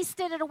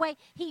wasted it away.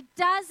 He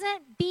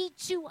doesn't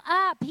beat you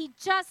up. He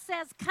just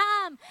says,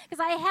 come, because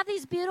I have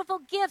these beautiful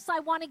gifts I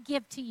want to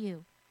give to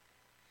you.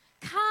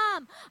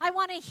 Come, I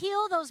want to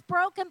heal those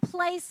broken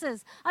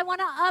places. I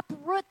want to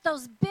uproot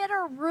those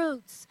bitter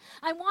roots.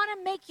 I want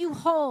to make you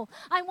whole.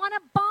 I want to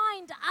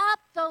bind up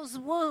those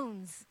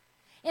wounds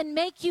and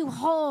make you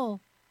whole.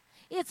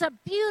 It's a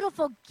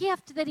beautiful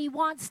gift that he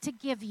wants to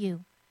give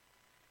you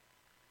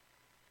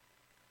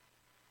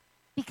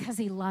because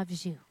he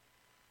loves you.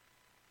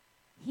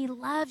 He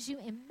loves you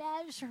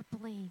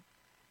immeasurably.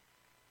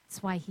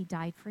 That's why he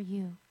died for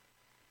you,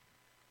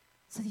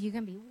 so that you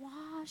can be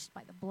washed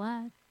by the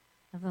blood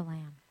of the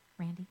Lamb.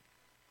 Randy?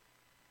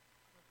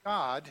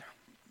 God,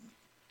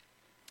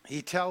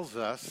 he tells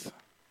us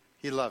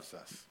he loves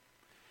us,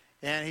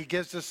 and he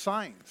gives us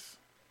signs.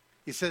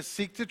 He says,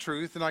 seek the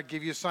truth, and I'll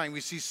give you a sign.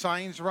 We see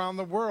signs around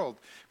the world.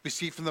 We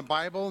see from the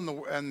Bible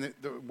and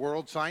the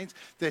world signs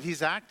that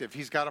he's active.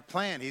 He's got a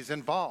plan. He's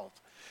involved.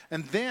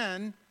 And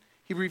then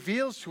he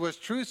reveals to us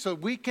truth so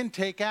we can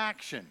take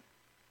action.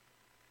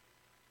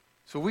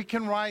 So we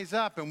can rise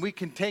up and we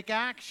can take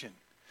action.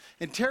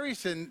 And Terry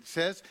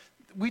says,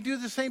 we do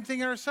the same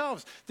thing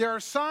ourselves. There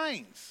are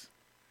signs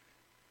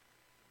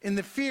in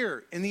the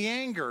fear, in the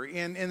anger,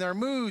 in our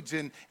moods,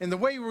 in the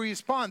way we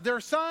respond. There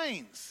are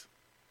signs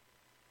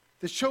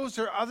that shows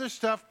there are other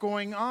stuff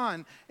going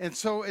on. And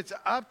so it's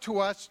up to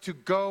us to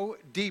go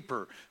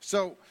deeper.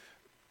 So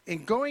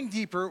in going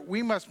deeper,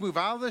 we must move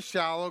out of the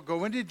shallow,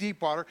 go into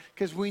deep water,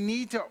 because we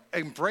need to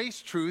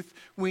embrace truth.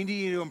 We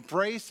need to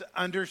embrace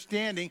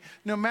understanding,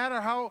 no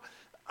matter how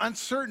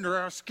uncertain or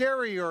how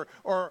scary or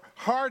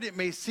hard it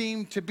may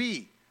seem to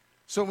be.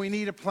 So we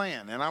need a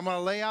plan. And I'm going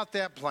to lay out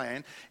that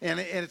plan, and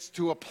it's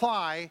to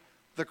apply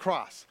the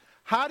cross.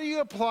 How do you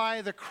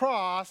apply the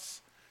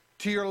cross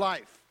to your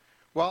life?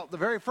 Well, the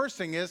very first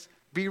thing is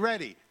be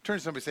ready. Turn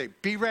to somebody and say,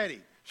 be ready.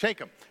 Shake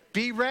them.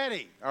 Be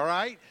ready, all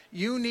right?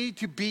 You need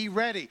to be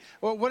ready.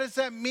 Well, what does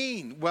that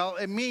mean? Well,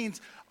 it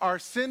means our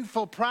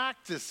sinful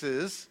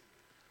practices,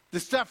 the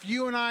stuff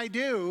you and I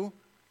do,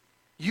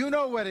 you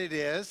know what it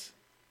is,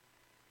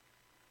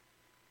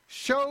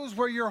 shows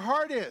where your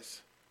heart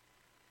is.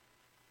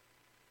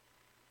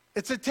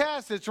 It's a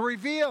test. It's a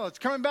reveal. It's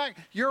coming back.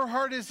 Your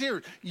heart is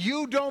here.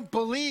 You don't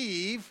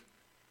believe.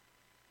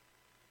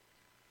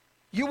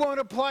 You won't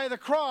apply the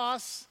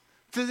cross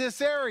to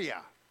this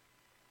area.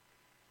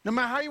 No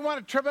matter how you want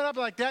to trip it up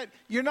like that,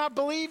 you're not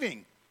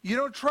believing. You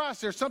don't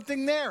trust. There's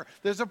something there.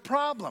 There's a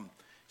problem.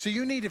 So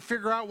you need to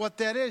figure out what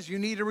that is. You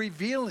need a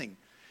revealing.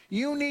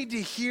 You need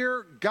to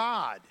hear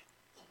God.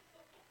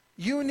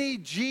 You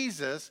need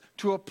Jesus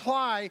to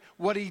apply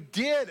what he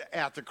did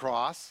at the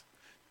cross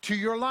to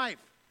your life.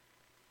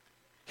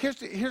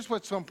 Here's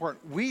what's so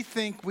important. We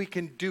think we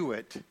can do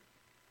it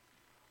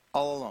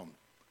all alone.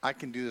 I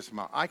can do this.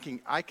 I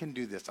can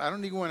do this. I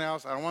don't need anyone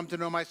else. I don't want them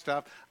to know my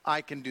stuff.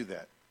 I can do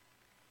that.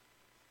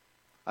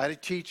 I had a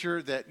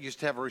teacher that used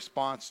to have a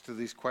response to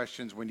these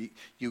questions when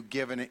you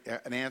give an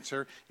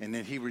answer and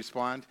then he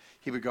respond.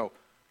 He would go,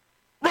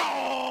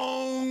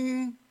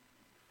 wrong.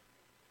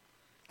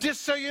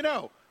 Just so you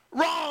know,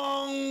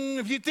 wrong.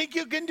 If you think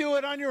you can do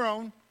it on your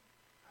own,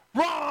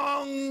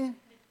 wrong.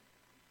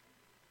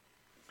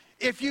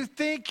 If you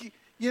think,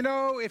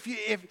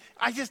 if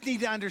I just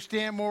need to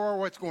understand more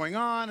what's going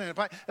on, and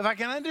if I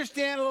can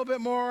understand a little bit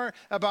more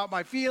about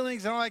my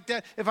feelings and all like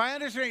that, if I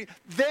understand,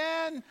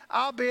 then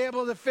I'll be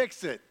able to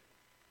fix it.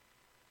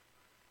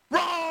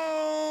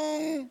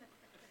 Wrong.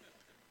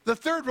 The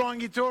third wrong,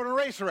 you throw an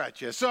eraser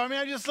at you. So I'm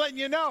just letting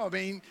you know.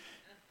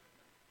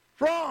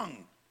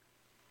 Wrong.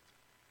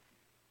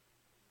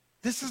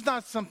 This is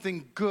not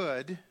something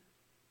good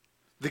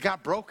that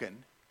got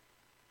broken.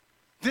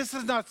 This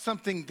is not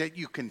something that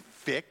you can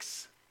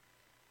fix.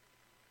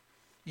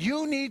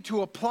 You need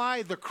to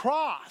apply the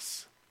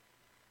cross.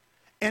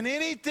 And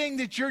anything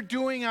that you're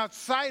doing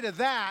outside of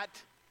that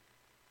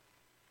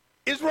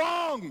is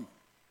wrong.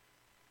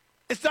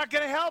 It's not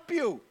going to help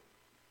you.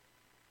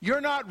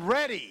 You're not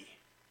ready.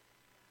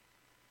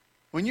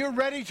 When you're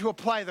ready to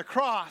apply the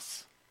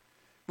cross,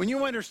 when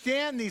you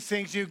understand these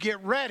things, you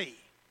get ready.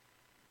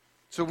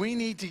 So we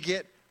need to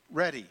get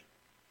ready.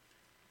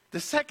 The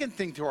second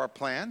thing to our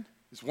plan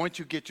is once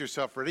you get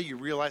yourself ready, you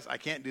realize, I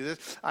can't do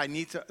this. I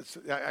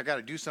got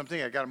to do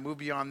something. I got to move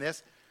beyond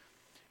this.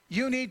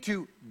 You need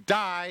to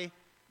die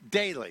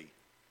daily.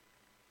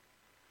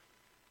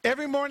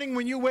 Every morning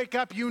when you wake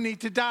up, you need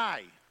to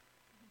die.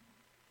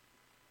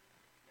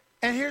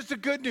 And here's the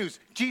good news.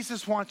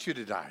 Jesus wants you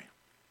to die.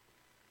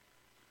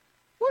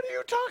 What are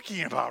you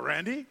talking about,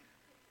 Randy?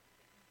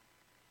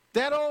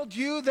 That old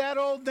you, that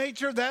old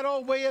nature, that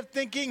old way of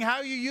thinking,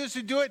 how you used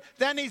to do it,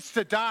 that needs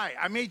to die.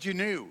 I made you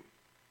new.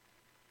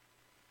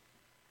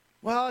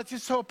 Well, it's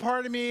just so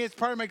part of me. It's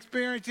part of my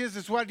experiences.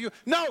 It's what I do.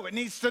 No, it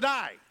needs to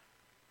die.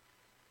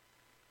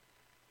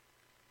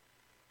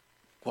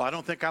 Well, I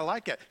don't think I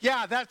like it.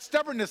 Yeah, that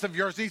stubbornness of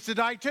yours needs to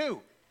die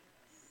too.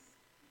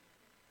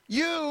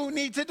 You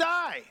need to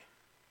die.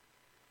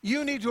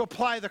 You need to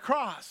apply the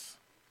cross.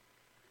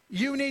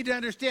 You need to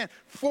understand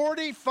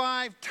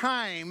 45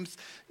 times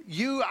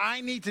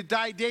I need to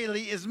die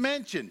daily is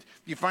mentioned.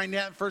 You find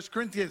that in 1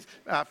 Corinthians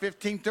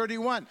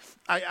 15:31.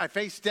 I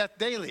face death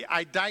daily.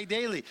 I die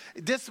daily.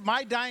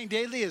 My dying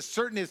daily is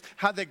certain is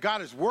how that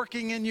God is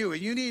working in you.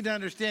 And you need to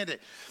understand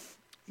it.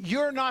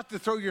 You're not to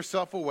throw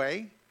yourself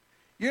away.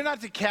 You're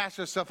not to cast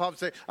yourself up and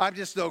say, I'm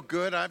just no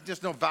good. I'm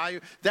just no value.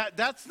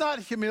 That's not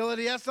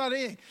humility. That's not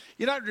anything.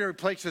 You're not to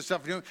replace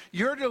yourself.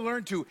 You're to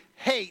learn to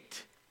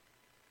hate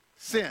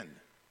sin.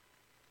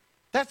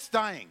 That's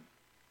dying.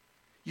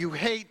 You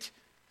hate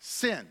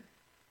sin.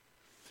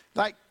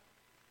 Like,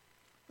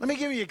 let me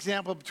give you an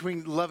example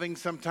between loving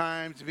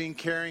sometimes, being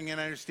caring and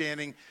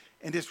understanding,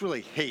 and just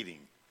really hating.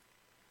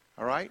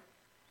 All right?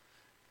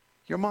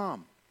 Your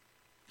mom.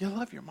 You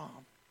love your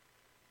mom.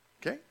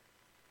 Okay?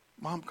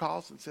 Mom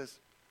calls and says,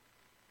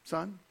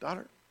 son,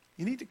 daughter,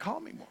 you need to call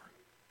me more.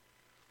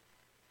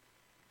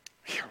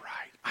 You're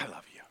right. I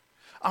love you.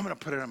 I'm going to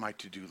put it on my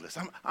to-do list.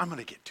 I'm going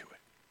to get to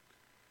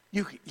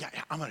it. Yeah,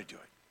 I'm going to do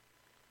it.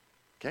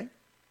 Okay?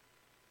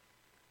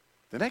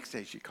 The next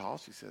day she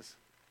calls, she says,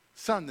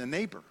 son, the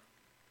neighbor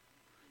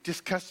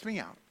just cussed me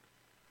out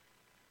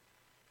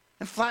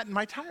and flattened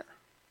my tire.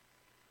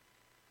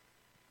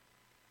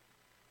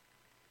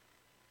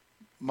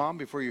 Mom,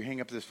 before you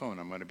hang up this phone,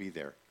 I'm going to be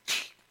there.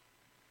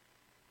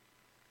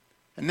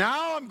 And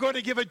now I'm going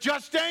to give a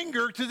just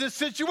anger to this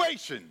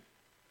situation.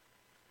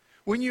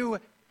 When you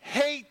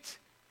hate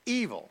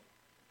evil,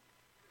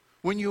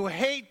 when you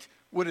hate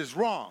what is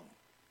wrong,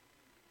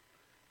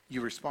 you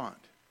respond.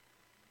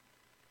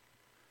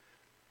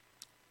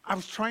 I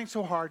was trying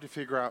so hard to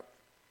figure out,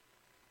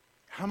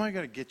 how am I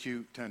going to get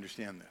you to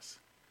understand this?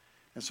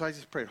 And so I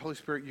just prayed, Holy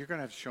Spirit, you're going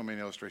to have to show me an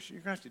illustration.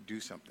 You're going to have to do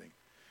something.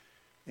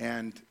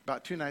 And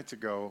about 2 nights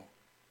ago,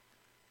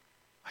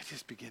 I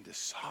just began to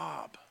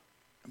sob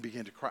and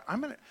began to cry.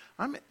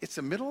 It's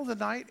the middle of the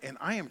night, and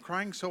I am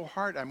crying so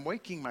hard, I'm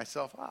waking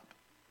myself up.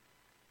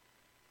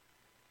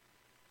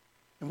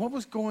 And what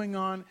was going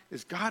on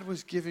is God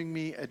was giving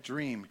me a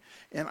dream,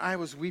 and I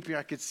was weeping.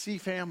 I could see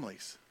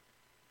families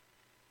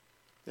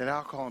that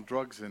alcohol and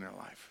drugs in their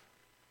life.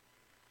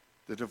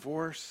 The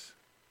divorce,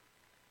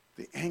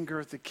 the anger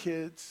of the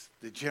kids,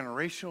 the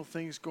generational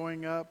things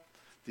going up,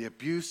 the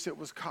abuse that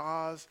was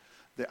caused,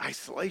 the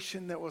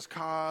isolation that was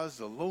caused,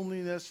 the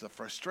loneliness, the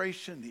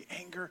frustration, the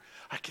anger.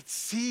 I could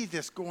see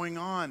this going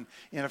on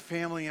in a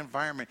family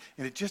environment,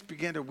 and it just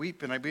began to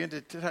weep, and I began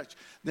to touch.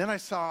 Then I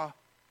saw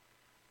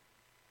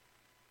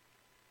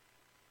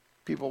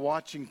people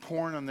watching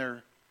porn on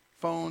their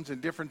phones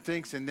and different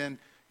things, and then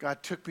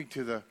God took me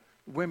to the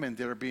women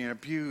that are being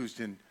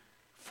abused and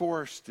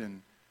forced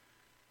and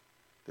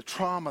the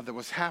trauma that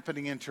was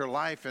happening into her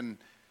life, and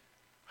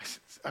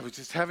I was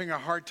just having a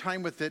hard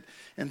time with it.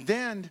 And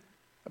then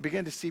I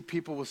began to see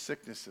people with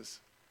sicknesses,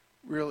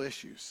 real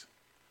issues,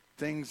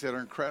 things that are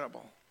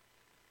incredible.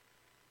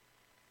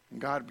 And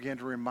God began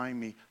to remind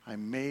me, I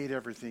made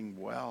everything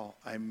well.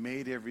 I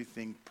made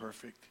everything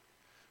perfect.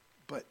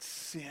 But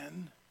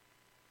sin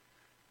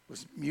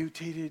was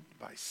mutated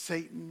by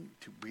Satan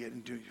to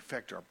begin to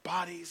affect our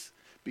bodies,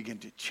 begin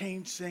to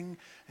change things,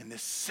 and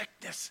this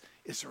sickness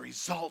is a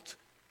result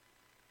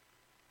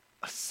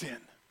of sin.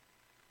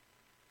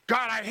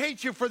 God, I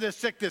hate you for this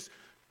sickness.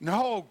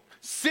 No,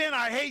 sin,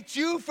 I hate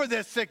you for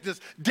this sickness.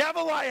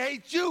 Devil, I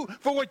hate you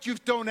for what you've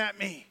thrown at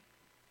me.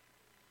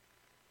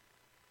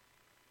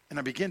 And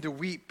I began to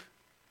weep.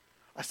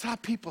 I saw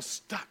people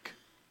stuck,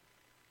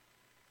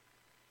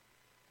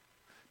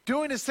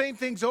 doing the same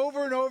things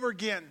over and over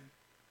again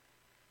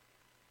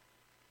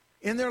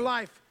in their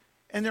life.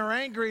 And they're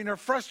angry and they're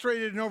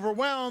frustrated and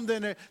overwhelmed,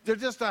 and they're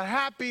just not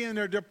happy, and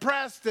they're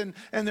depressed, and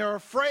they're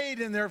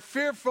afraid, and they're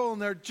fearful,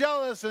 and they're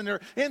jealous, and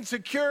they're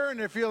insecure, and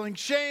they're feeling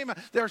shame.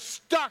 They're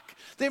stuck.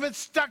 They've been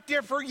stuck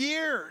there for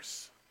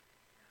years.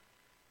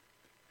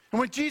 And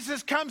when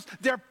Jesus comes,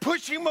 they're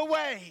pushing him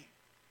away.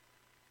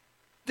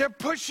 They're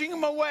pushing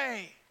him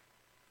away.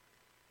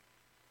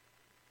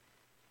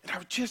 And I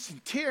was just in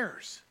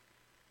tears.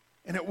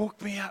 And it woke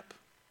me up.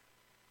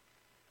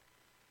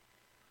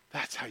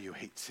 That's how you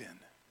hate sin.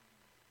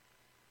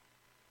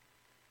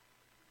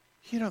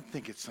 You don't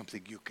think it's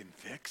something you can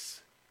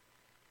fix.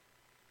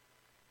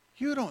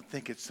 You don't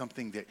think it's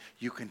something that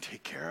you can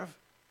take care of.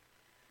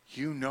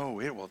 You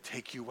know it will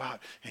take you out,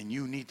 and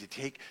you need to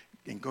take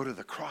and go to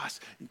the cross.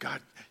 And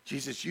God,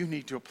 Jesus, you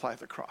need to apply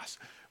the cross.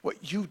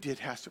 What you did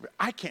has to be.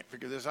 I can't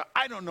figure this out.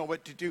 I don't know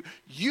what to do.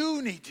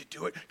 You need to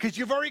do it because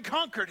you've already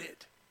conquered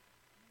it.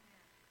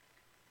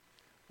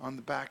 On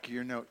the back of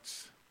your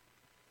notes,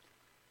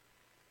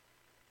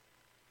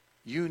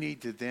 you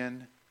need to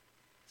then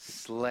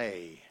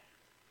slay.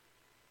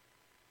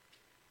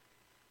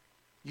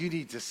 You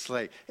need to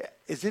slay.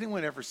 Has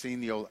anyone ever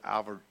seen the old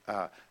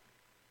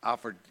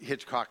Alfred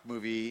Hitchcock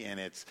movie, and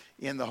it's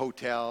in the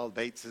hotel,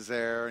 Bates is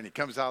there, and he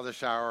comes out of the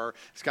shower,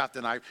 he's got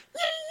the knife.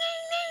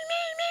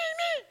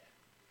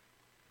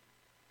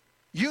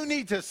 You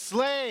need to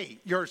slay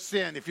your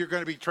sin if you're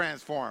going to be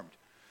transformed.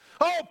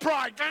 Oh,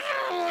 pride,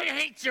 I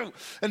hate you.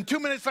 And 2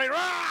 minutes later,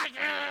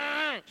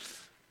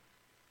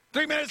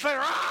 3 minutes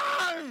later,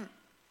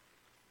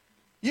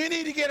 You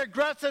need to get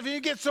aggressive. You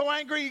get so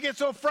angry, you get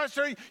so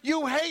frustrated.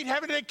 You hate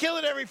having to kill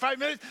it every 5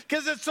 minutes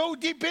because it's so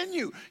deep in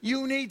you.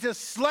 You need to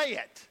slay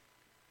it.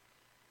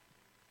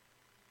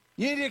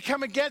 You need to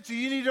come against it.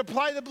 You need to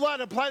apply the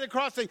blood, apply the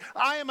cross. Say,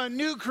 I am a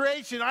new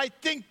creation. I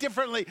think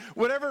differently.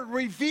 Whatever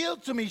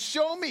revealed to me,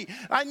 show me.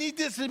 I need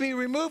this to be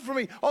removed from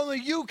me. Only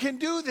you can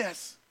do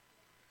this.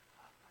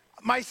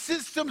 My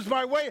system's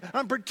my way.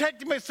 I'm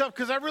protecting myself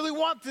because I really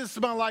want this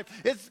in my life.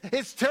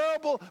 It's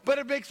terrible, but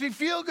it makes me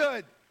feel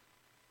good.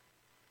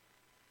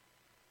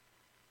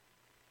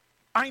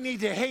 I need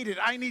to hate it.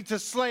 I need to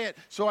slay it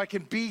so I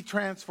can be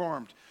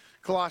transformed.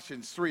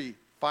 Colossians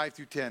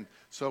 3:5-10.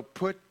 So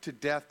put to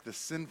death the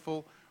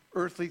sinful,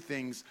 earthly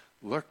things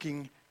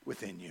lurking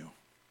within you.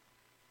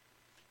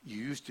 You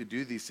used to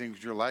do these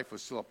things. Your life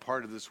was still a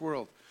part of this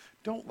world.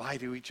 Don't lie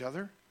to each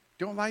other.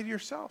 Don't lie to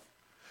yourself.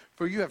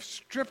 For you have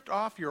stripped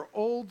off your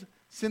old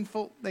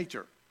sinful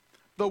nature.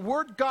 The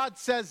Word God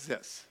says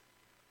this.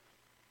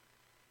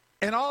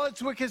 And all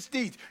its wicked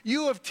deeds.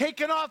 You have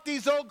taken off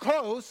these old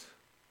clothes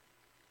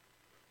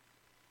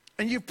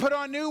and you've put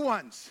on new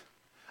ones.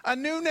 A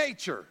new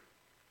nature.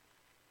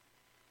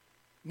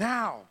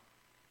 Now,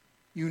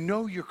 you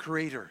know your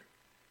Creator.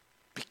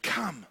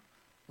 Become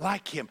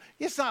like Him.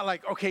 It's not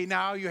like, okay,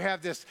 now you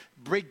have this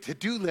big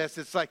to-do list.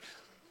 It's like,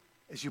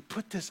 as you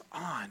put this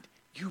on,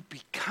 you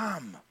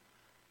become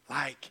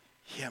like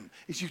Him.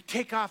 As you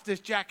take off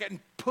this jacket and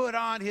put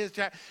on His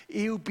jacket,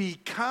 you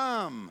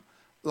become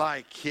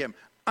like Him.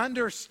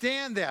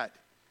 Understand that.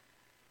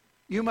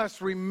 You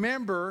must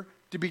remember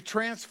to be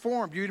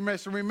transformed. You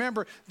must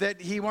remember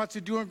that He wants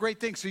to do great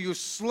things. So you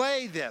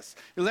slay this.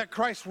 You let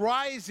Christ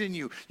rise in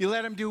you. You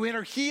let Him do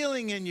inner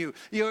healing in you.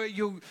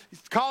 You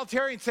call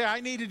Terry and say,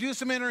 I need to do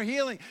some inner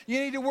healing.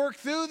 You need to work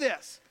through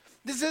this.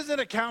 This isn't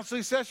a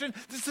counseling session.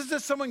 This is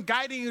just someone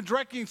guiding you,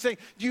 directing you, saying,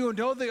 do you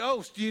know the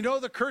oaths? Do you know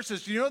the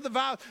curses? Do you know the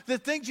vows? The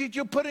things that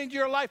you put into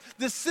your life?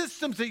 The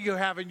systems that you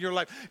have in your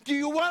life? Do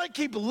you want to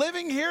keep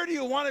living here? Do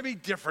you want to be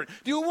different?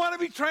 Do you want to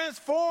be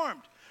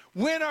transformed?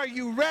 When are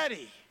you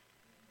ready?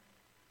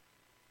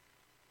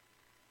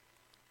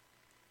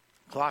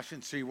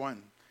 Colossians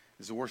 3:1,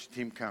 as the worship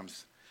team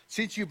comes.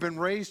 Since you've been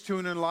raised to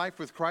a new life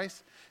with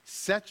Christ,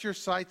 set your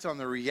sights on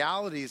the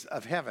realities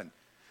of heaven.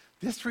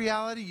 This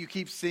reality you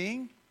keep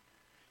seeing,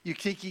 you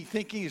keep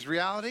thinking is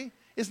reality,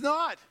 is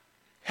not.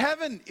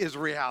 Heaven is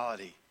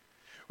reality.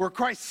 where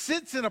Christ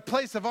sits in a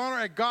place of honor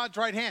at God's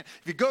right hand.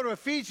 If you go to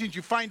Ephesians,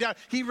 you find out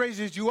he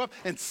raises you up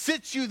and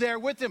sits you there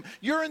with him.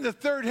 You're in the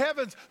third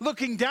heavens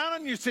looking down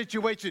on your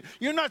situation.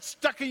 You're not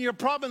stuck in your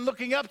problem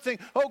looking up saying,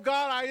 oh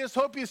God, I just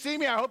hope you see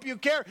me. I hope you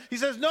care. He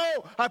says,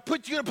 no, I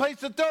put you in a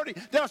place of authority.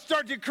 Now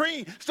start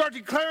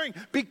declaring,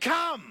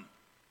 become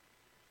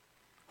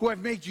who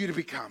I've made you to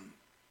become.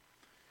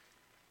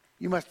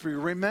 You must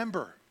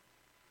remember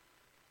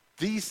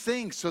these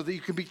things so that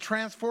you can be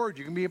transformed,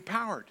 you can be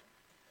empowered.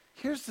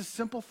 Here's the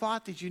simple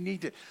thought that you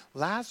need to.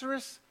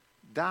 Lazarus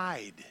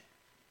died.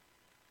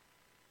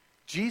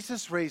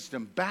 Jesus raised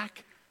him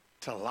back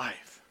to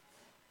life.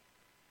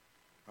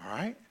 All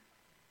right?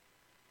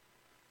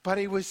 But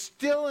he was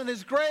still in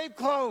his grave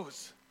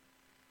clothes.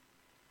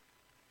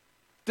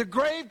 The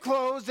grave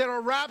clothes that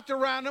are wrapped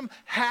around him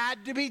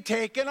had to be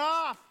taken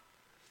off.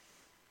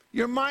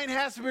 Your mind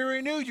has to be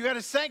renewed. You got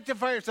to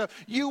sanctify yourself.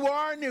 You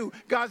are new.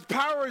 God's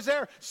power is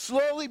there.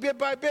 Slowly, bit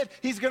by bit,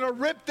 he's going to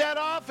rip that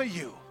off of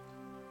you.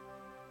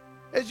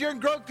 As you're in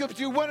growth groups,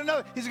 you one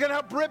another, he's going to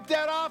help rip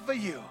that off of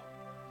you.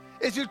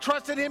 As you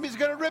trust in him, he's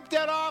going to rip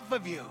that off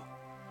of you.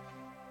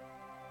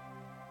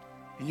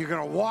 And you're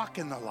going to walk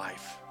in the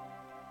life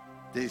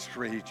that he's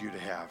created you to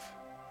have.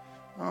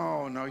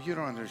 Oh, no, you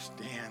don't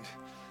understand.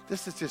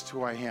 This is just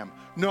who I am.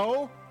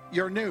 No,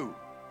 you're new.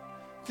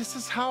 This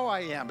is how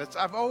I am.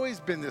 I've always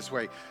been this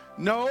way.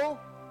 No,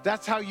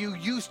 that's how you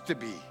used to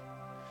be.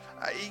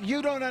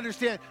 You don't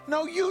understand.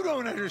 No, you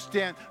don't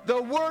understand. The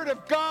Word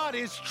of God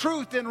is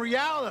truth and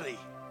reality.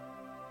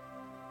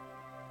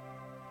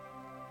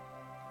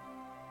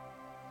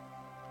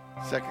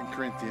 Second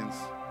Corinthians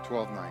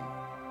 12:9.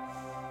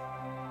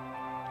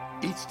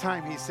 Each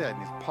time he said,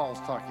 and Paul's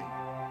talking,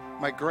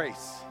 my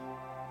grace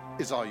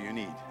is all you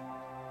need.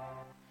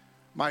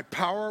 My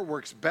power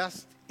works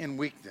best in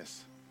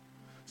weakness.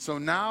 So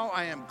now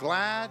I am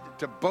glad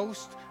to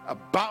boast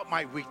about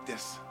my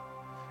weakness,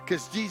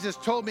 because Jesus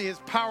told me his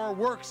power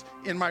works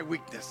in my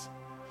weakness,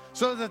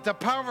 so that the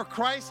power of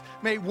Christ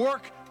may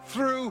work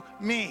through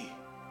me.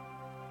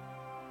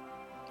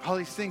 All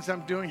these things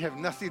I'm doing have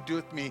nothing to do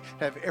with me,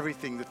 have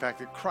everything, the fact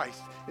that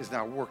Christ is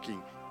now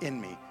working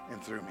in me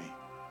and through me.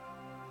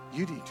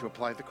 You need to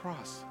apply the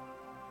cross.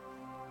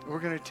 We're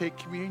going to take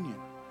communion,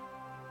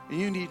 and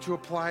you need to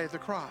apply the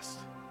cross.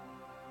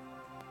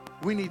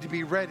 We need to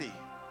be ready.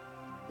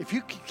 If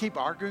you keep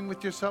arguing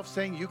with yourself,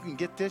 saying you can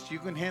get this, you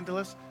can handle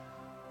this,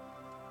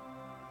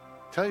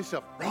 tell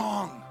yourself,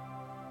 wrong.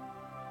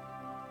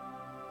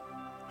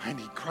 I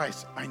need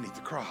Christ. I need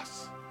the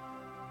cross.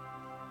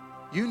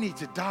 You need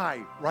to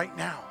die right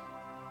now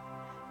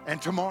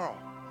and tomorrow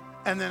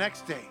and the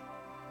next day.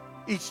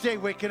 Each day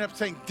waking up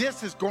saying,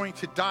 this is going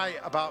to die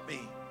about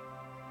me.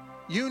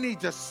 You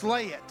need to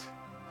slay it.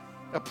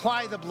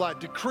 Apply the blood,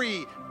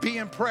 decree, be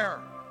in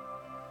prayer.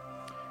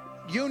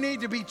 You need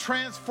to be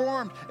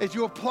transformed as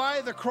you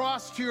apply the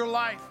cross to your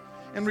life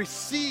and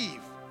receive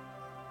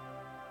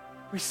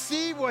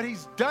what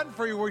he's done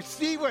for you.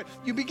 Receive what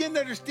you begin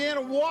to understand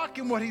and walk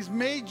in what he's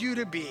made you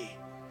to be.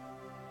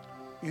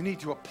 You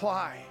need to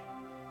apply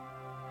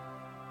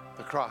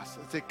the cross.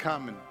 As they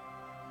come and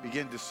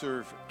begin to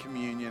serve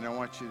communion, I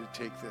want you to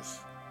take this.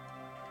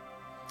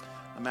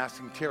 I'm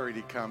asking Terry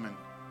to come and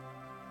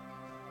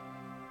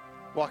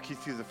walk you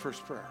through the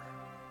first prayer.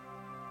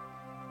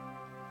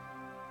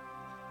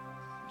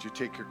 You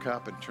take your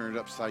cup and turn it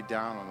upside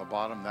down on the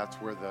bottom. That's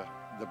where the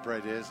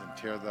bread is, and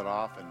tear that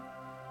off and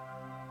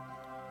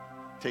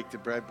take the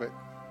bread. But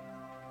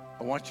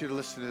I want you to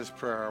listen to this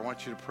prayer. I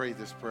want you to pray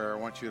this prayer. I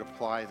want you to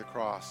apply the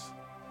cross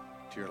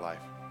to your life.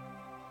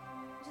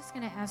 I'm just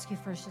going to ask you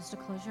first just to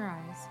close your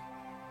eyes.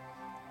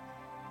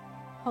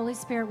 Holy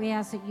Spirit, we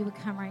ask that you would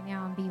come right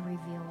now and be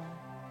revealer.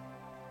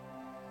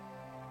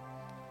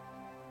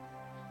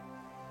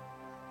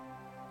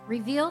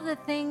 Reveal the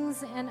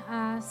things in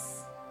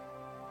us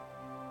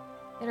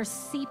that are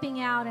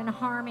seeping out and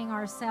harming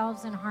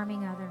ourselves and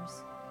harming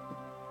others.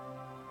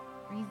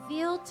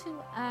 Reveal to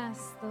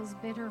us those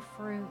bitter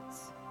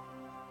fruits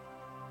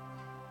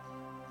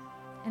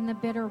and the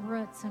bitter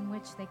roots in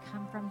which they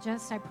come from.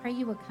 Just, I pray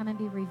you would come and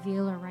be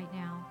revealer right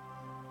now.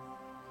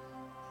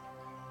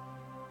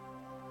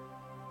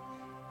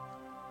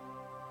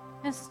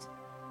 Just,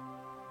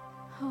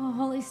 oh,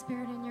 Holy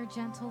Spirit, in your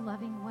gentle,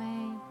 loving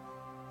way,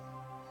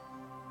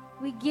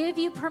 we give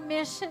you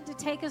permission to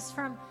take us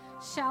from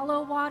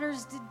shallow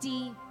waters to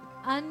deep,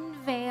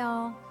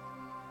 unveil,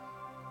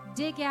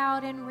 dig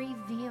out, and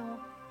reveal.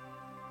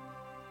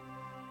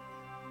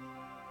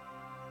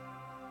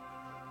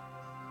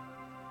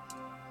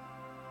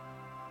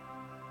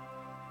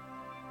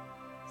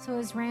 So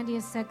as Randy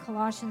has said,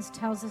 Colossians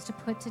tells us to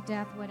put to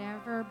death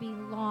whatever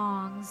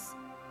belongs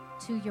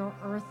to your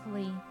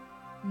earthly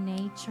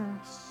nature.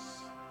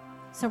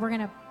 So we're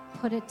going to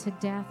put it to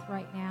death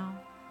right now.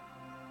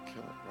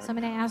 So I'm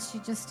going to ask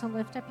you just to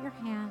lift up your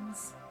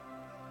hands.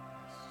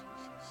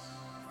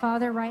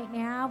 Father, right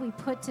now we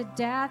put to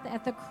death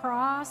at the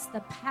cross the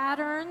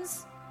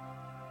patterns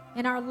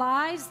in our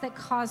lives that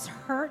cause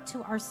hurt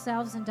to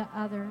ourselves and to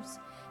others.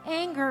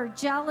 Anger,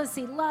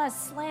 jealousy,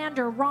 lust,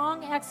 slander,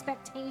 wrong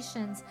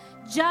expectations,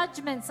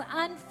 judgments,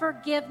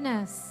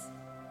 unforgiveness.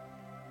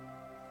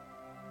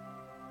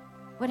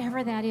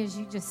 Whatever that is,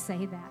 you just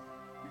say that.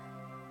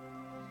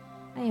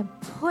 I am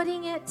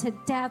putting it to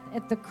death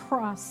at the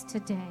cross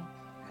today.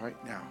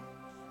 Right now.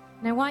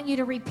 And I want you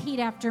to repeat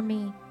after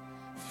me.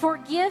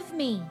 Forgive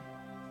me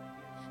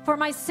for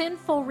my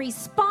sinful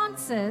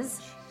responses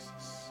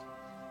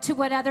to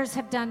what others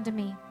have done to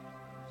me.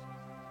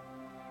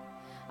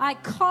 I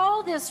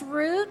call this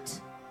root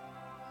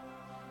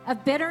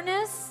of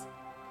bitterness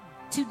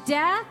to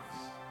death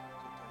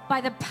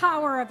by the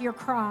power of your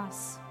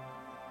cross.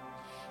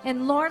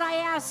 And Lord, I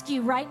ask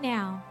you right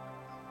now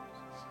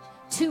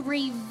to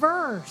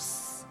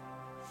reverse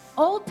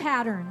old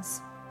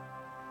patterns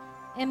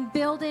and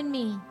build in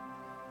me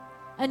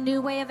a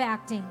new way of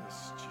acting,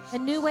 a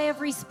new way of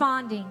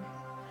responding,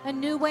 a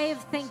new way of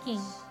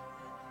thinking,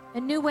 a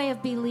new way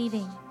of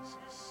believing.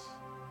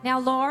 Now,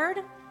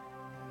 Lord,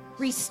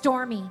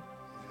 restore me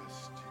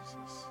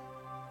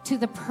to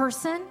the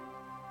person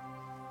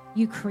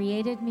you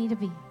created me to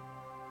be.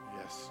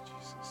 Yes,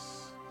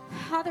 Jesus.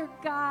 Father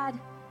God,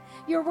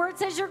 your word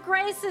says your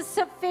grace is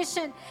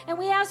sufficient, and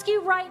we ask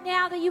you right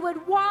now that you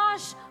would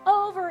wash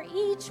over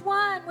each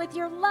one with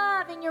your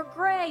love and your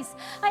grace.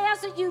 I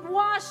ask that you'd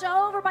wash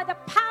over by the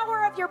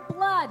power of your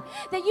blood,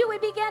 that you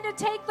would begin to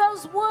take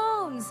those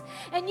wounds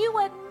and you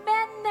would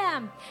mend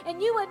them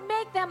and you would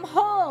make them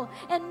whole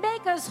and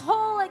make us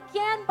whole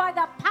again by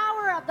the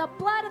power of the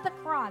blood of the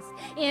cross.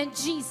 In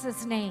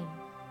Jesus' name.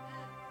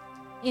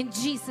 In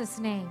Jesus'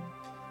 name.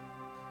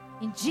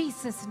 In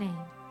Jesus' name.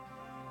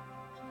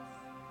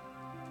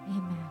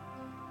 Amen.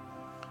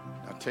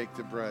 Now take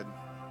the bread.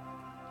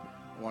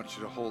 I want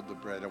you to hold the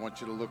bread. I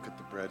want you to look at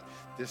the bread.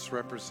 This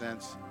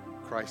represents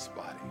Christ's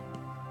body.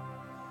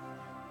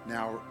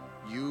 Now,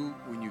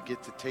 when you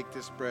get to take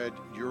this bread,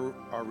 you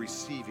are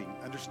receiving.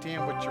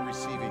 Understand what you're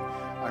receiving.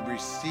 I'm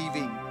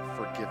receiving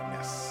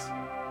forgiveness.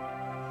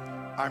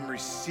 I'm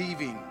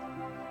receiving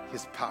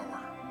his power.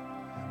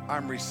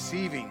 I'm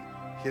receiving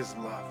his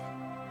love.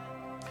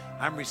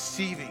 I'm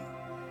receiving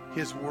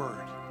his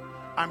word.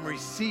 I'm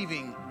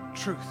receiving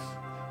truth.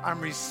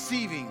 I'm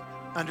receiving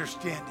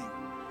understanding.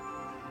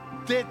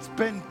 It's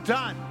been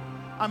done.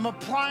 I'm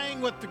applying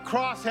what the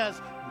cross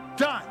has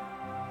done.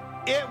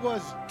 It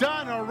was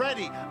done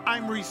already.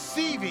 I'm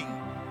receiving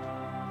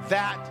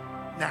that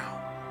now.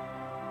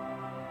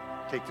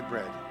 Take the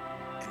bread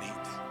and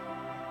eat.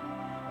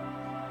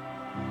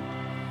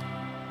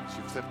 As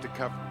you flip the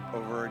cup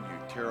over and you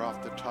tear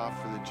off the top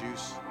for the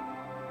juice,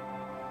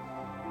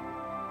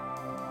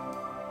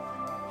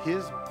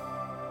 his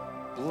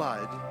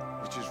blood,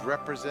 which is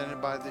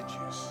represented by the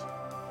juice,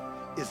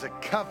 is a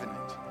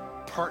covenant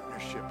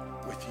partnership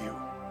with you.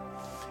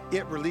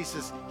 It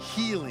releases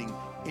healing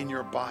in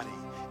your body.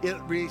 It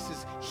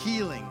releases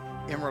healing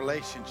in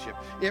relationship.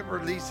 It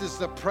releases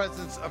the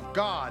presence of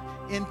God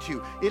into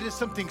you. It is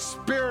something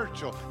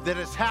spiritual that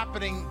is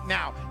happening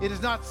now. It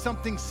is not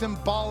something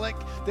symbolic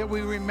that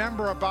we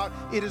remember about.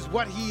 It is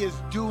what he is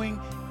doing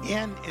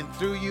in and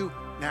through you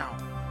now.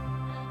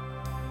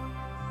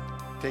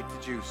 Take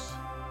the juice.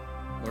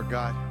 Lord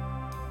God,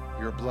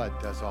 your blood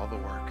does all the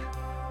work.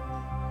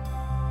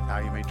 Now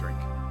you may drink.